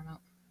list on Paramount.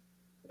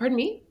 Pardon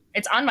me?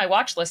 It's on my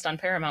watch list on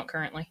Paramount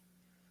currently.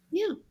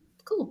 Yeah,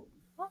 cool.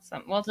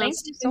 Awesome. Well, thank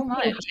you so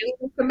much.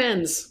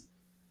 Recommends.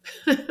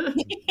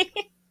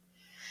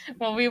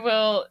 Well, we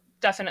will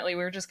definitely.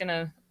 We're just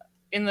gonna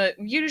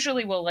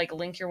usually we'll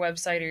link your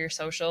website or your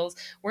socials.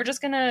 We're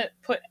just gonna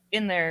put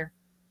in there.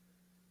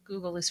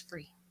 Google is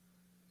free.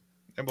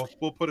 And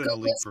we'll put in a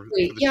link for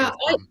the show.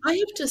 I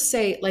have to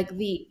say,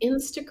 the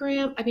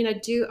Instagram, I mean,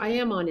 I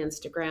am on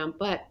Instagram,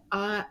 but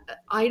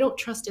I don't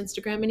trust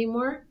Instagram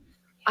anymore.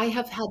 I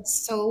have had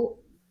so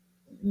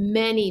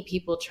many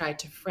people try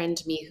to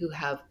friend me who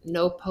have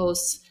no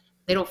posts.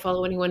 They don't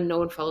follow anyone. No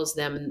one follows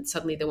them. And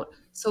suddenly they want,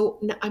 so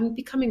I'm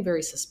becoming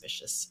very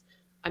suspicious.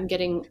 I'm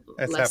getting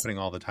That's happening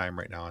all the time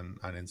right now on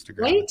Instagram.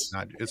 Right? It's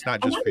not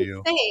just for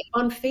you. Say,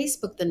 on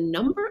Facebook, the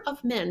number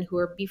of men who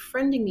are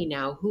befriending me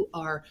now who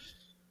are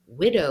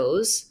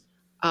widows,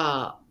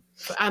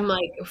 I'm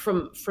like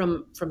from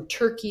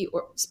Turkey,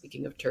 or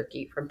speaking of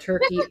Turkey, from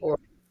Turkey or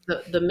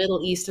the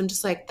Middle East. I'm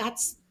just like,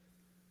 that's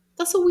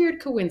a weird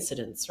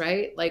coincidence,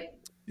 right?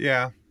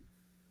 Yeah.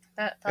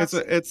 That's...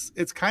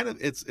 It's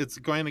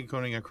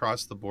going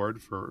across the board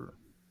for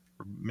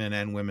men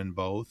and women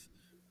both.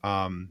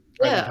 I've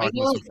been talking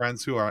with some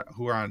friends who are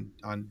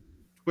on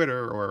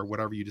Twitter or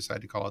whatever you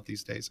decide to call it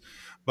these days,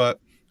 but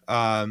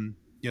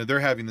they're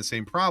having the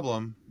same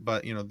problem,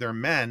 but they're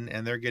men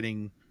and they're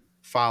getting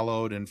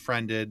followed and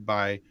friended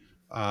by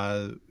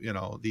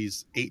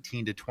these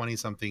 18 to 20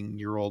 something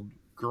year old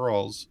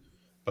girls,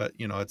 but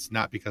it's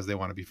not because they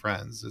want to be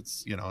friends.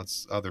 It's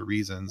it's other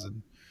reasons,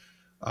 and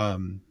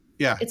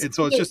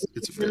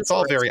it's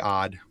all very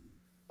odd.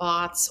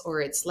 Bots,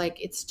 or it's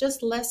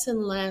just less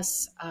and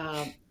less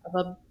of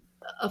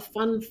a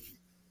fun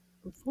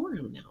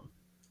forum now.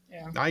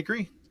 Yeah, I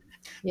agree.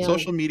 Yeah.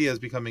 Social media is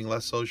becoming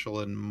less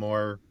social and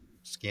more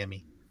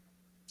scammy.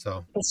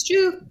 So it's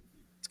true.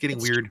 It's getting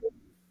weird.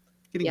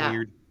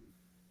 Weird.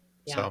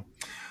 Yeah. So,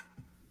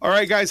 all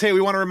right, guys. Hey,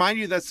 we want to remind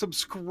you that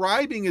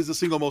subscribing is the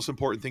single most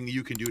important thing that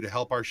you can do to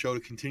help our show to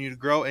continue to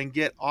grow and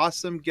get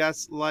awesome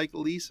guests like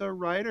Lisa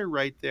Ryder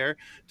right there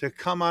to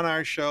come on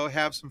our show,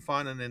 have some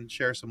fun, and then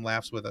share some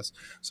laughs with us.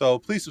 So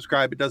please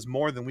subscribe. It does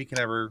more than we can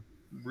ever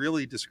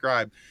really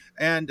describe.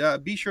 And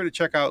be sure to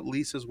check out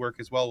Lisa's work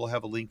as well. We'll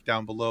have a link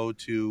down below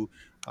to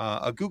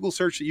a Google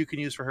search that you can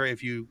use for her.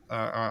 If you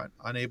are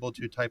unable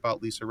to type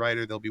out Lisa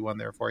Ryder, there'll be one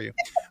there for you.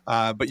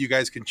 But you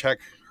guys can check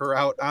her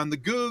out on the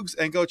Googs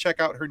and go check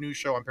out her new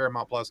show on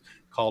Paramount Plus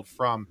called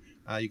From.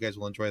 You guys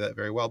will enjoy that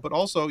very well. But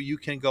also you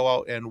can go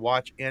out and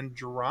watch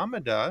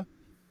Andromeda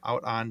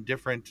out on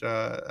different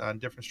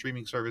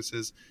streaming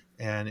services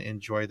and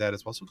enjoy that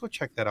as well. So go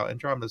check that out.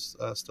 Andromeda's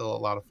still a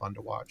lot of fun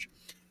to watch.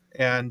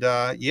 And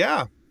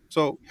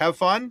so have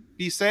fun,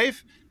 be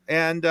safe,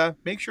 and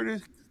make sure to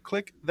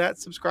click that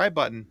subscribe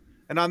button.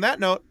 And on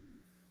that note,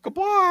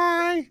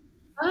 goodbye.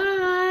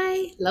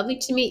 Bye. Lovely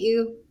to meet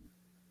you.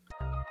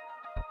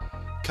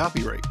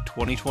 Copyright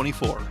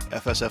 2024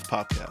 FSF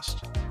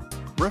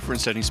PopCast.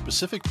 reference to any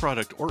specific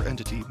product or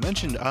entity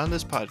mentioned on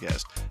this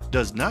podcast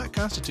does not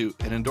constitute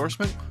an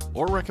endorsement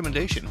or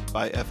recommendation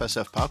by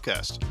FSF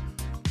PopCast.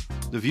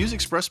 The views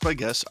expressed by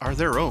guests are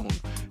their own,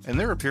 and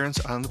their appearance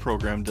on the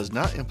program does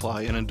not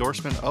imply an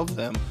endorsement of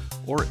them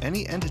or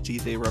any entity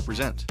they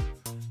represent.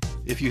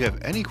 If you have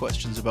any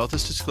questions about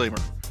this disclaimer,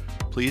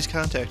 please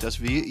contact us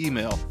via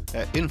email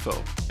at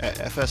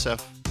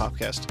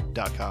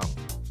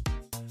info@fsfpopcast.com.